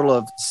to a total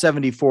of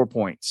 74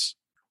 points.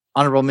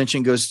 Honorable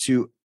mention goes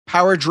to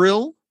power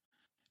drill,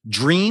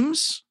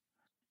 dreams,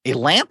 a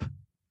lamp,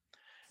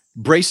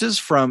 braces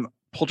from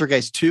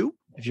Poltergeist 2,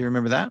 if you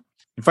remember that.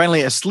 And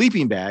finally, a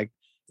sleeping bag.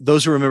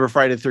 Those who remember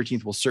Friday the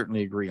 13th will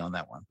certainly agree on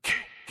that one.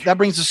 That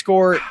brings the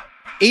score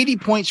 80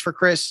 points for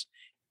Chris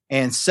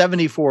and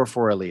 74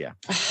 for Aaliyah.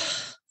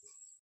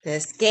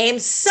 This game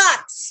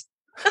sucks.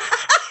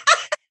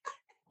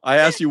 I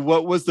asked you,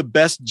 what was the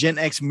best Gen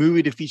X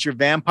movie to feature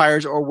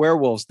vampires or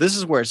werewolves? This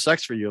is where it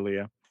sucks for you,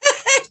 Aaliyah.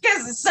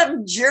 Because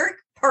some jerk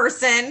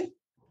person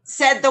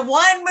said the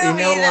one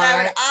movie that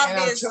I would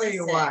obviously I'll tell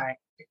you say. why.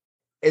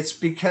 It's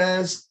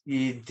because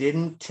you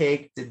didn't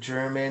take the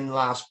German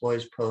Lost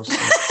Boys poster.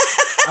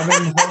 I've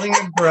been holding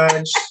a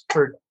grudge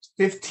for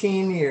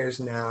 15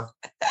 years now.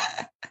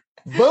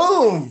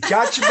 Boom!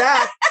 Got you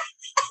back.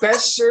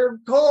 Best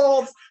served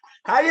cold.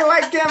 How do you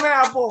like them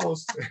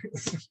apples?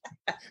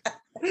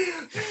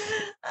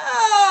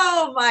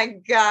 Oh my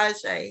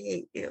gosh, I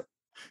hate you.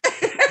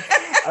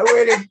 I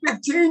waited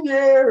 15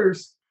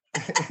 years.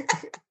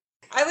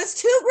 I was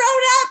too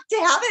grown up to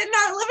have it in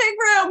our living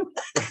room.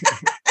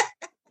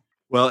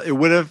 Well, it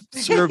would have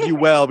served you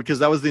well because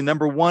that was the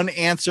number 1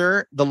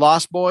 answer, The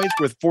Lost Boys,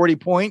 with 40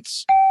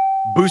 points,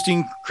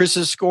 boosting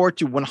Chris's score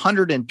to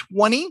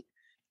 120.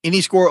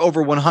 Any score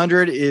over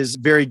 100 is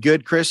very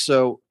good, Chris.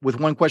 So with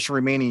 1 question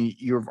remaining,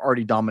 you've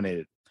already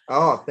dominated.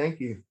 Oh, thank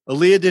you.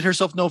 Aaliyah did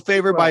herself no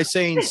favor by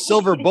saying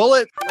Silver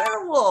Bullet.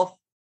 Werewolf.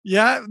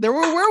 Yeah, there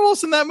were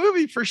werewolves in that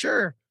movie for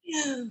sure.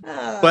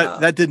 But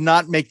that did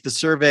not make the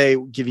survey,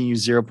 giving you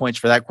 0 points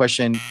for that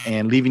question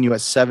and leaving you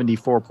at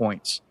 74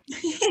 points.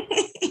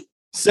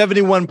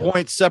 71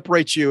 points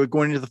separates you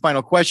going into the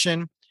final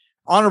question.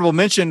 Honorable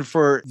mention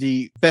for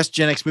the best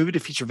Gen X movie to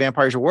feature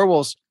vampires or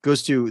werewolves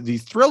goes to the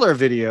Thriller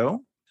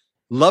video,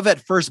 Love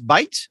at First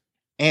Bite,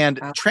 and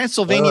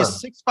Transylvania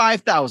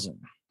 65000.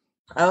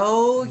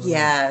 Oh,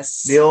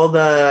 yes. The old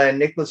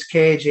Nicolas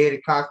Cage ate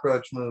a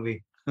cockroach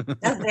movie.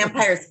 That's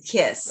Vampire's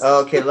Kiss.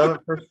 Oh, okay, Love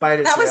at First Bite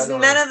is That the was other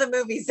none one. of the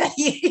movies that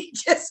you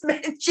just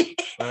mentioned.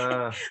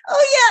 Uh,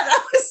 Oh, yeah,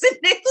 that was the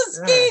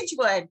Nicolas Cage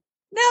one.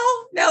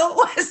 No, it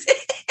wasn't.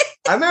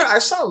 I remember I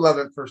saw Love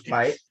at First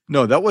Bite.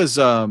 No, that was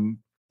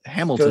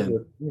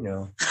Hamilton. You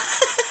know.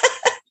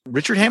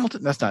 Richard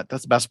Hamilton? That's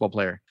a basketball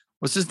player.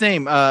 What's his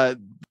name?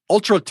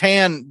 Ultra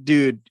tan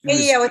dude.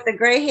 Yeah, with the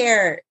gray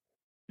hair.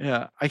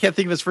 Yeah, I can't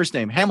think of his first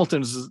name.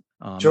 Hamilton is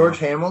George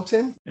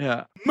Hamilton?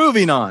 Yeah.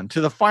 Moving on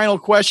to the final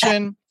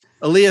question.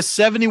 Aaliyah,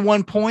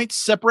 71 points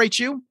separate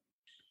you.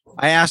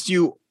 I asked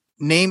you,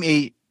 name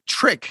a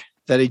trick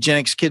that a Gen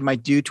X kid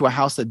might do to a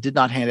house that did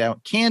not hand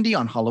out candy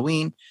on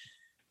Halloween.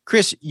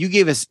 Chris, you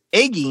gave us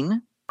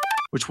egging,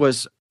 which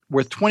was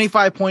worth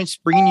 25 points,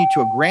 bringing you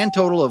to a grand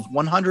total of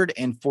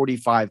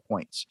 145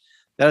 points.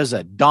 That is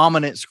a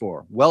dominant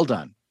score. Well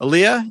done.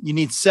 Aaliyah, you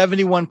need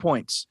 71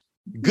 points.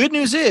 Good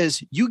news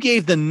is you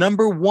gave the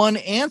number one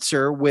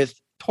answer with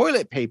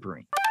toilet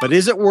papering, but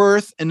is it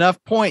worth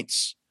enough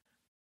points?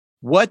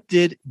 What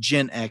did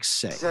Gen X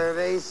say?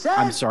 Survey said.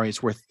 I'm sorry,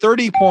 it's worth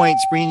 30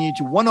 points, bringing you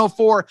to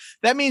 104.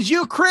 That means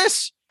you,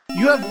 Chris,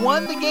 you have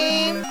won the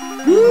game.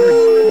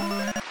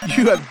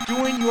 You have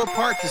doing your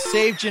part to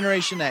save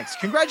Generation X.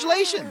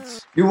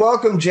 Congratulations. You're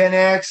welcome, Gen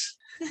X.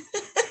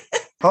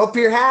 Hope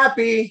you're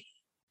happy.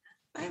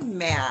 I'm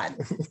mad.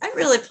 I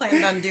really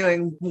planned on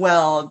doing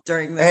well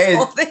during this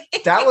whole thing.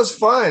 That was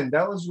fun.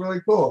 That was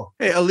really cool.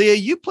 Hey,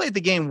 Aaliyah, you played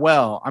the game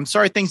well. I'm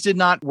sorry things did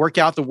not work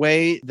out the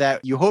way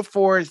that you hoped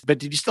for, but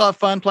did you still have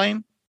fun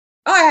playing?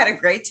 Oh, I had a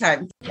great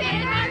time. Gee,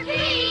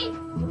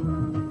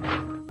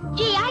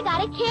 I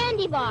got a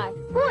candy bar.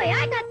 Boy,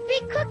 I got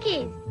 3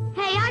 cookies.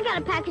 Hey, I got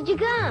a package of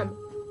gum.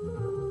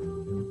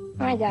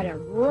 I got a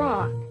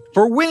rock.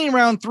 For winning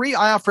round 3,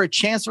 I offer a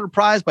chance for a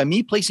prize by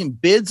me placing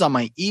bids on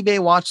my eBay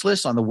watch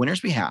list on the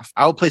winner's behalf.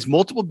 I will place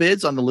multiple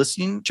bids on the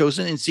listing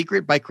chosen in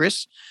secret by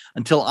Chris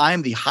until I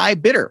am the high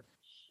bidder.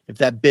 If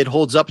that bid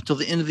holds up until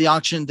the end of the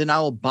auction, then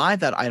I will buy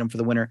that item for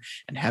the winner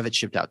and have it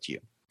shipped out to you.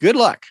 Good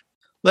luck.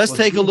 Let's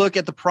take a look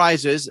at the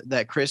prizes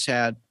that Chris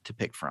had to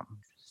pick from.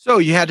 So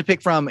you had to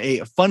pick from a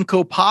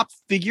Funko Pop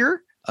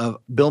figure of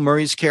Bill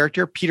Murray's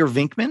character, Peter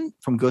Venkman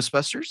from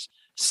Ghostbusters.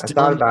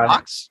 Still in the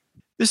box.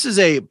 This is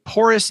a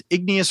porous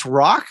igneous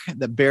rock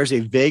that bears a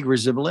vague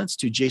resemblance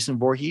to Jason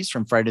Voorhees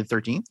from Friday the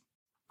 13th.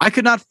 I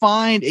could not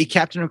find a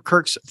Captain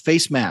Kirk's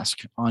face mask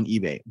on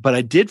eBay, but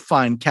I did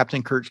find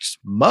Captain Kirk's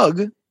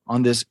mug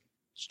on this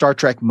Star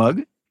Trek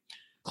mug.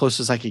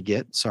 Closest I could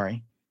get.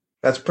 Sorry.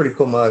 That's a pretty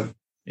cool mug.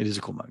 It is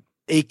a cool mug.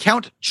 A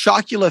Count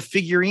Chocula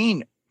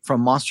figurine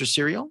from Monster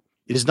Cereal.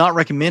 It is not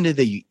recommended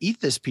that you eat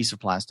this piece of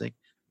plastic,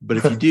 but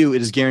if you do,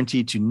 it is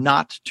guaranteed to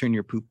not turn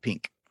your poop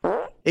pink.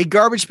 A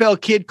Garbage Pail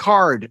Kid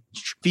card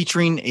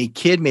featuring a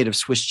kid made of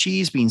Swiss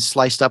cheese being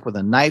sliced up with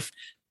a knife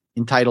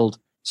entitled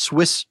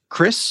Swiss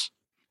Chris.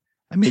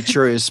 I made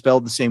sure it is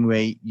spelled the same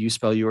way you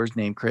spell yours,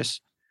 name Chris.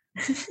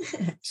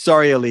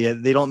 Sorry,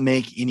 Aaliyah. They don't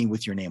make any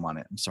with your name on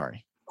it. I'm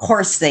sorry. Of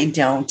course they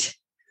don't.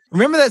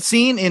 Remember that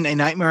scene in A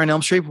Nightmare on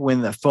Elm Street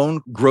when the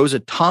phone grows a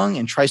tongue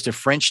and tries to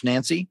French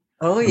Nancy?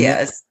 Oh,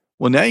 yes.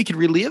 Well, now you can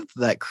relive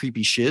that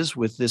creepy shiz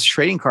with this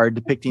trading card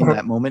depicting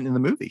that moment in the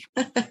movie.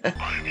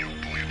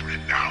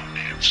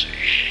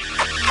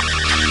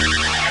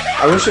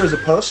 I wish there was a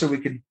poster we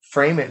could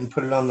frame it and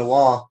put it on the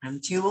wall. I'm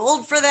too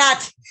old for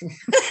that.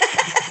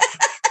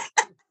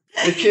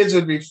 The kids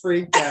would be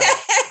freaked out.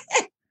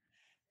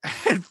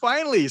 And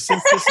finally,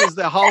 since this is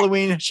the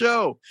Halloween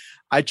show,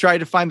 I tried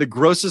to find the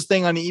grossest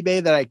thing on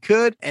eBay that I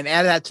could and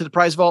add that to the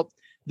prize vault.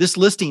 This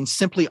listing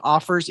simply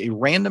offers a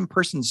random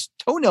person's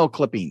toenail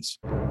clippings.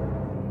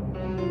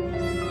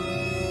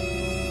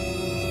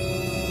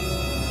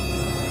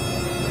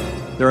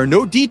 There are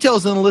no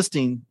details in the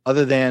listing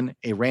other than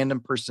a random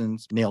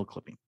person's nail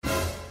clipping.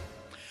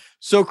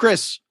 So,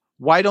 Chris,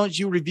 why don't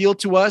you reveal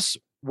to us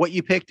what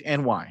you picked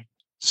and why?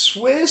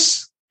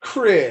 Swiss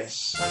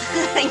Chris.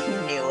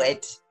 I knew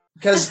it.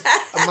 Because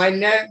my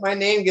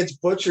name gets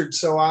butchered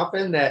so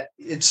often that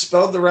it's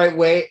spelled the right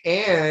way.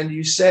 And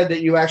you said that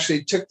you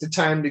actually took the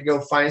time to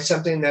go find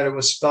something that it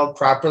was spelled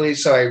properly.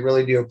 So I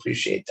really do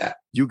appreciate that.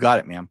 You got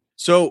it, ma'am.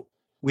 So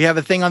we have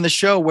a thing on the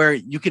show where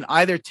you can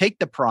either take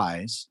the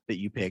prize that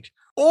you picked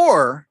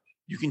or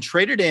you can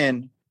trade it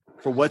in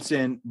for what's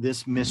in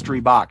this mystery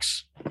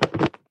box.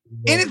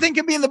 Anything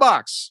can be in the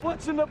box.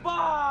 What's in the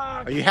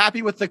box? Are you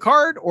happy with the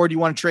card or do you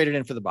want to trade it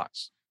in for the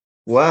box?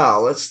 Wow,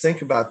 let's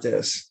think about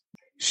this.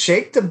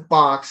 Shake the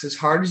box as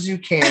hard as you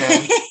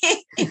can.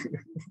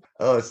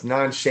 Oh, it's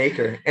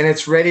non-shaker. And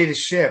it's ready to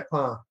ship,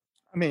 huh?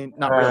 I mean,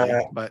 not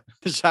really, but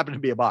this happened to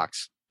be a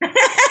box.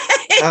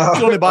 It's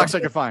the only box I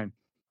could find.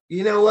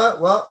 You know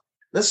what? Well,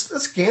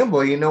 let's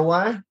gamble. You know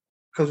why?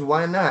 Because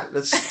why not?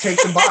 Let's take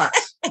the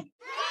box.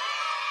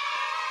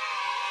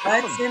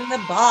 What's in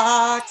the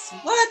box?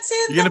 What's in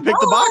the box? You're going to pick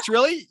the box,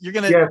 really? You're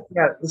going to...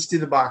 Yeah, let's do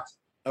the box.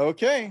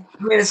 Okay.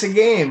 I mean, it's a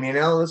game, you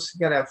know? Let's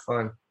gotta have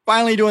fun.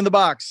 Finally doing the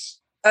box.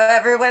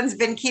 Everyone's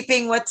been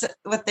keeping what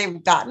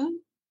they've gotten.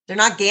 They're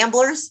not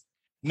gamblers.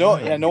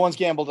 No, no one's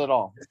gambled at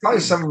all. It's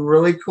probably something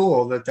really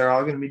cool that they're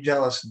all going to be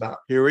jealous about.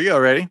 Here we go.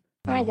 Ready?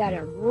 I got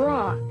it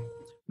wrong.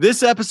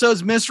 This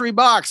episode's mystery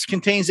box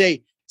contains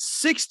a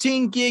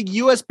 16 gig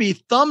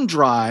USB thumb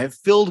drive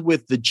filled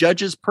with the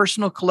judge's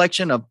personal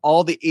collection of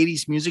all the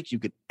 80s music you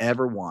could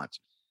ever want.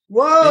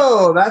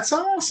 Whoa, that's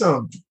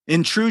awesome.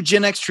 In true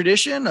Gen X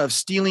tradition of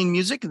stealing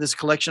music, this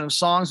collection of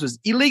songs was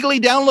illegally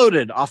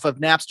downloaded off of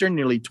Napster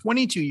nearly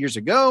 22 years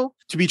ago.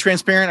 To be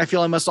transparent, I feel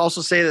I must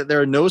also say that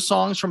there are no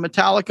songs from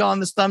Metallica on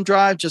this thumb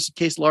drive, just in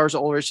case Lars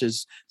Ulrich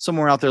is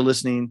somewhere out there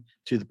listening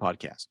to the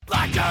podcast.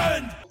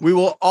 Legend! We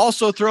will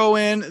also throw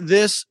in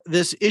this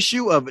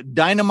issue of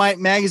Dynamite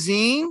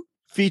Magazine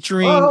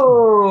featuring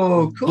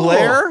cool.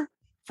 Blair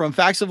from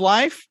Facts of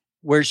Life,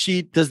 where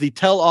she does the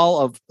tell-all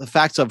of the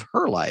facts of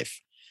her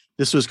life.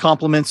 This was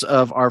compliments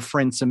of our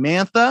friend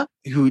Samantha,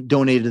 who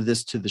donated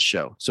this to the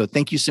show. So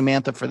thank you,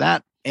 Samantha, for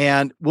that.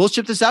 And we'll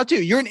ship this out to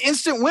you. You're an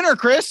instant winner,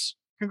 Chris.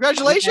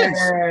 Congratulations.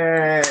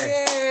 Yay.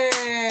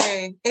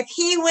 If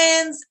he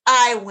wins,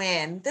 I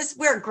win.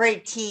 We're a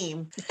great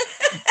team.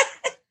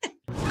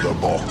 The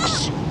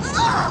box.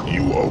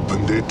 You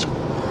opened it.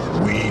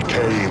 We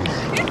came.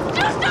 It's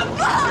just a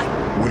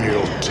box!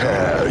 We'll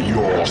tear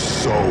your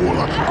soul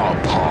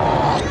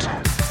apart.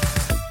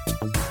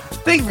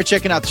 Thank you for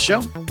checking out the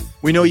show.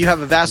 We know you have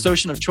a vast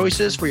ocean of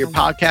choices for your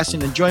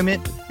podcasting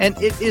enjoyment, and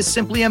it is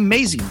simply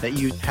amazing that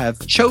you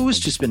have chose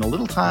to spend a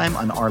little time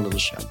on our little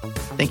show.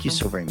 Thank you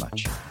so very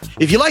much.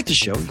 If you like the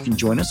show, you can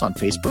join us on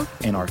Facebook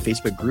and our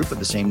Facebook group of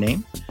the same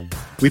name.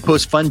 We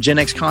post fun Gen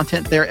X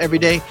content there every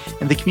day,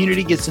 and the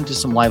community gets into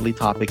some lively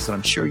topics that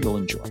I'm sure you'll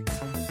enjoy.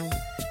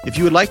 If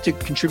you would like to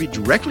contribute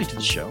directly to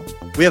the show,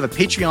 we have a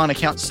Patreon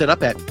account set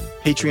up at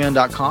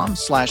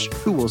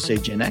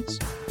patreon.com/whowillsavegenx.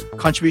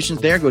 Contributions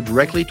there go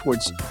directly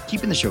towards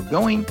keeping the show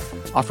going,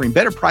 offering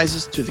better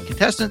prizes to the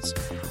contestants,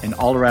 and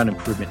all-around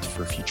improvements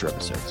for future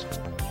episodes.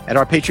 At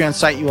our Patreon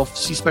site, you will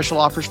see special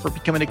offers for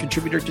becoming a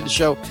contributor to the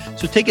show,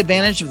 so take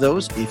advantage of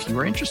those if you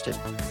are interested.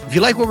 If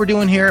you like what we're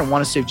doing here and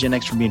want to save Gen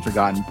X from being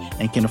forgotten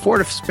and can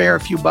afford to spare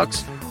a few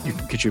bucks, you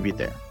can contribute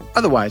there.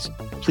 Otherwise,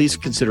 please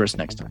consider us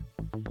next time.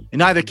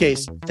 In either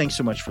case, thanks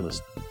so much for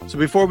listening. So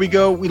before we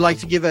go, we'd like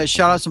to give a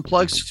shout out and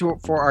plugs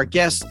for our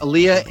guests,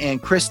 Aaliyah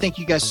and Chris. Thank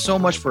you guys so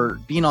much for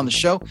being on the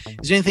show.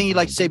 Is there anything you'd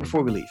like to say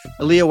before we leave?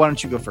 Aaliyah, why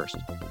don't you go first?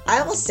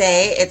 I will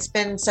say it's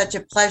been such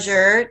a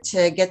pleasure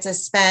to get to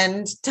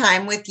spend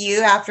time with you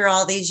after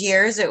all these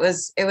years. It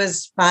was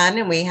fun,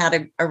 and we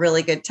had a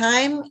really good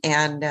time.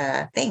 And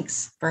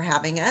thanks for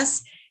having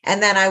us. And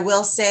then I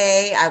will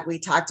say, we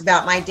talked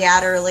about my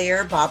dad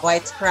earlier, Bob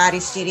White's Karate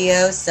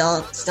Studio,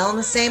 still in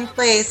the same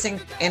place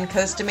in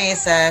Costa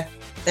Mesa.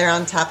 They're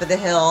on top of the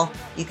hill.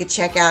 You could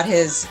check out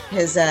his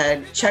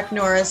Chuck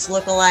Norris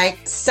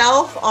lookalike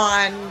self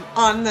on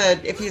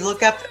the, if you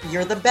look up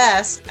You're the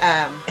Best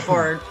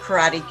for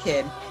Karate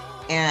Kid.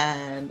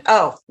 And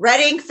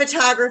Red Ink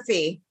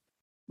Photography,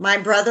 my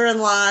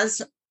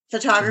brother-in-law's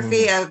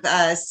photography of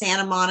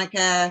Santa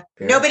Monica.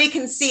 Yeah. Nobody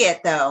can see it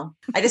though.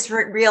 I just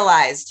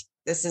realized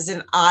this is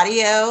an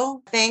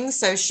audio thing.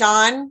 So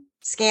Sean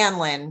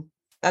Scanlon,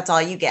 that's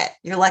all you get.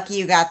 You're lucky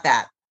you got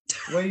that.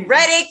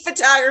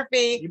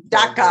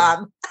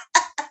 RedInkPhotography.com.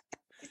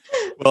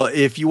 Well,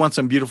 if you want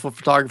some beautiful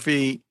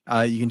photography,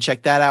 you can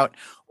check that out.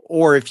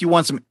 Or if you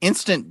want some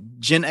instant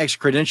Gen X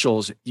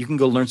credentials, you can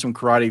go learn some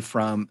karate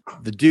from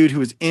the dude who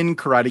was in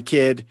Karate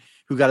Kid,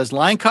 who got his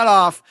line cut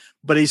off,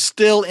 but he's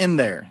still in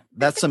there.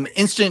 That's some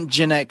instant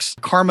Gen X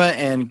karma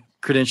and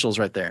credentials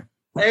right there.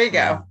 There you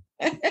go.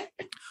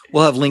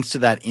 We'll have links to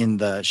that in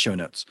the show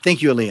notes.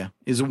 Thank you, Aaliyah.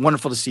 It was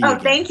wonderful to see you.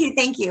 Thank you.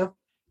 Thank you.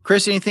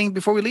 Chris, anything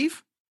before we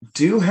leave?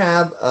 Do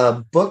have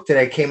a book that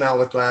I came out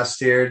with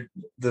last year,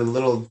 the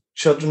little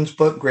children's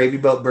book, Gravy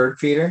Boat Bird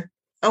Feeder.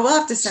 Oh, we'll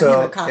have to send him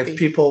a copy. If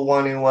people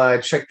want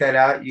to check that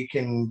out, you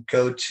can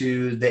go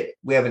to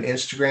we have an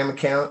Instagram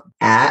account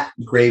at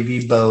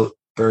Gravy Boat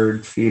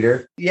Bird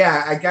Feeder.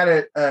 Yeah, I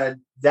got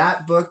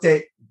that book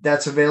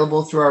that's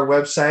available through our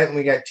website, and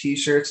we got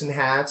t-shirts and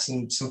hats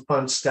and some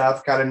fun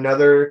stuff. Got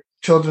another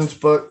children's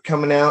book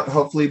coming out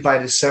hopefully by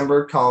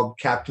December called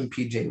Captain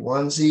PJ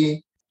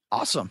Onesie.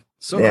 Awesome.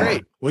 So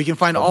great. Well, you can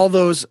find all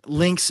those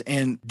links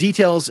and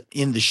details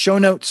in the show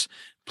notes.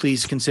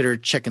 Please consider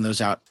checking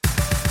those out.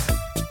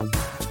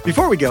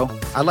 Before we go,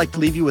 I'd like to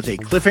leave you with a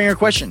cliffhanger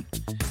question.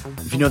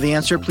 If you know the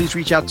answer, please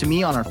reach out to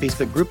me on our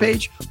Facebook group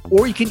page,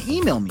 or you can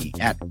email me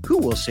at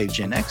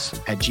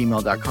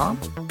whowillsavegenx@gmail.com.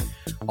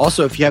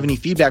 Also, if you have any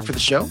feedback for the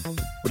show,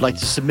 would like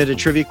to submit a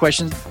trivia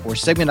question or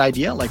segment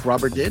idea like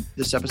Robert did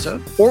this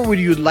episode, or would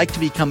you like to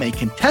become a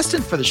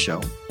contestant for the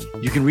show,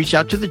 you can reach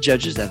out to the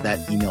judges at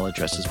that email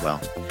address as well.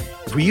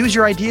 If we use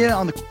your idea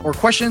or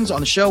questions on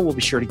the show, we'll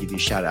be sure to give you a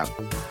shout out.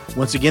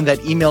 Once again,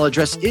 that email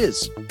address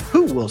is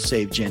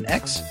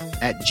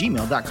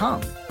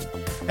whowillsavegenx@gmail.com.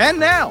 And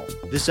now,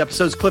 this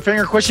episode's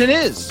cliffhanger question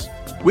is,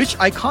 which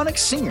iconic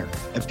singer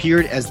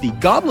appeared as the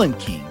Goblin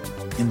King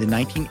in the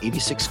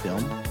 1986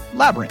 film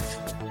Labyrinth?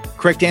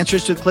 Correct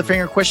answers to the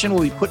cliffhanger question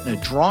will be put in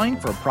a drawing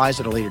for a prize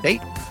at a later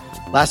date.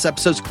 Last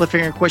episode's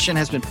cliffhanger question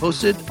has been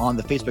posted on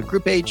the Facebook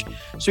group page,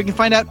 so you can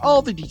find out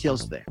all the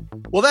details there.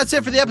 Well, that's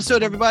it for the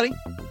episode, everybody.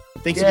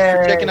 Thanks again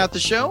for checking out the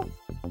show.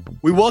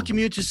 We welcome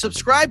you to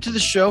subscribe to the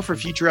show for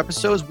future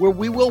episodes where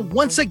we will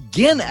once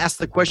again ask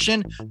the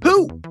question,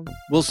 who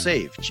will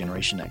save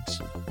Generation X?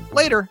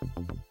 Later.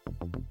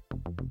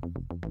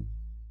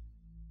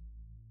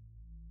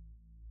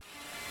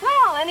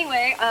 Well,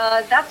 anyway,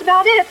 that's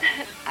about it.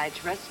 I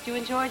trust you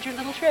enjoyed your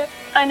little trip.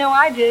 I know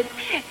I did.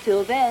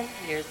 Till then,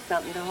 here's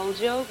something to hold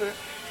you over.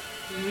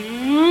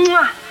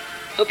 Mwah!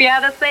 Hope you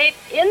had a safe,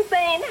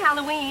 insane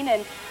Halloween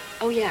and,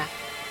 oh yeah,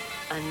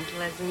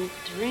 unpleasant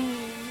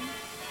dreams.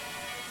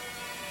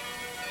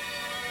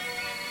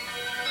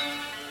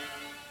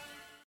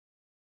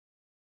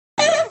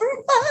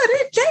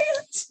 Everybody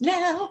dance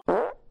now.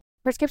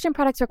 Prescription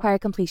products require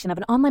completion of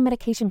an online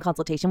medication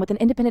consultation with an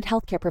independent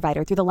healthcare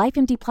provider through the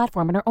LifeMD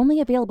platform and are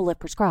only available if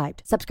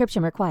prescribed.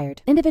 Subscription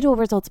required. Individual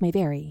results may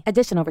vary.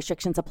 Additional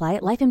restrictions apply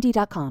at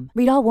lifemd.com.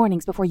 Read all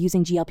warnings before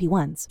using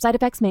GLP-1s. Side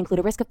effects may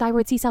include a risk of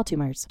thyroid C-cell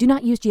tumors. Do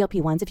not use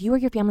GLP-1s if you or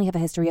your family have a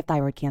history of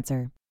thyroid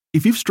cancer.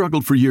 If you've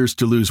struggled for years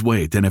to lose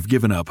weight and have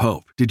given up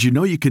hope, did you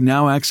know you can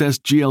now access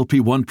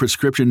GLP-1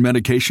 prescription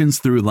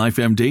medications through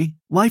LifeMD?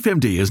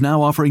 LifeMD is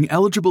now offering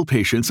eligible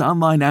patients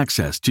online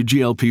access to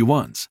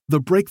GLP-1s, the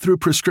breakthrough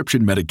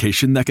prescription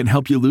medication that can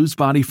help you lose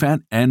body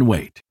fat and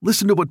weight.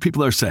 Listen to what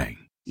people are saying.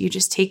 You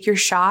just take your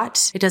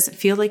shot. It doesn't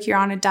feel like you're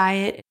on a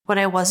diet. What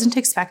I wasn't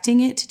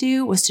expecting it to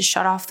do was to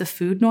shut off the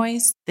food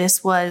noise.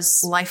 This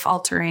was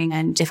life-altering,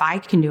 and if I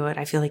can do it,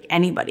 I feel like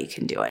anybody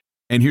can do it.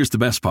 And here's the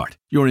best part.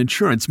 Your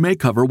insurance may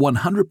cover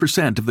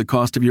 100% of the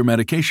cost of your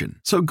medication.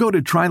 So go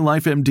to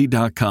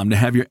TryLifeMD.com to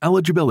have your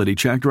eligibility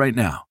checked right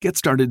now. Get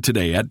started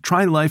today at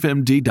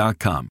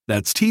TryLifeMD.com.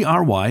 That's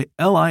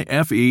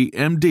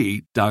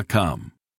TryLifeMD.com.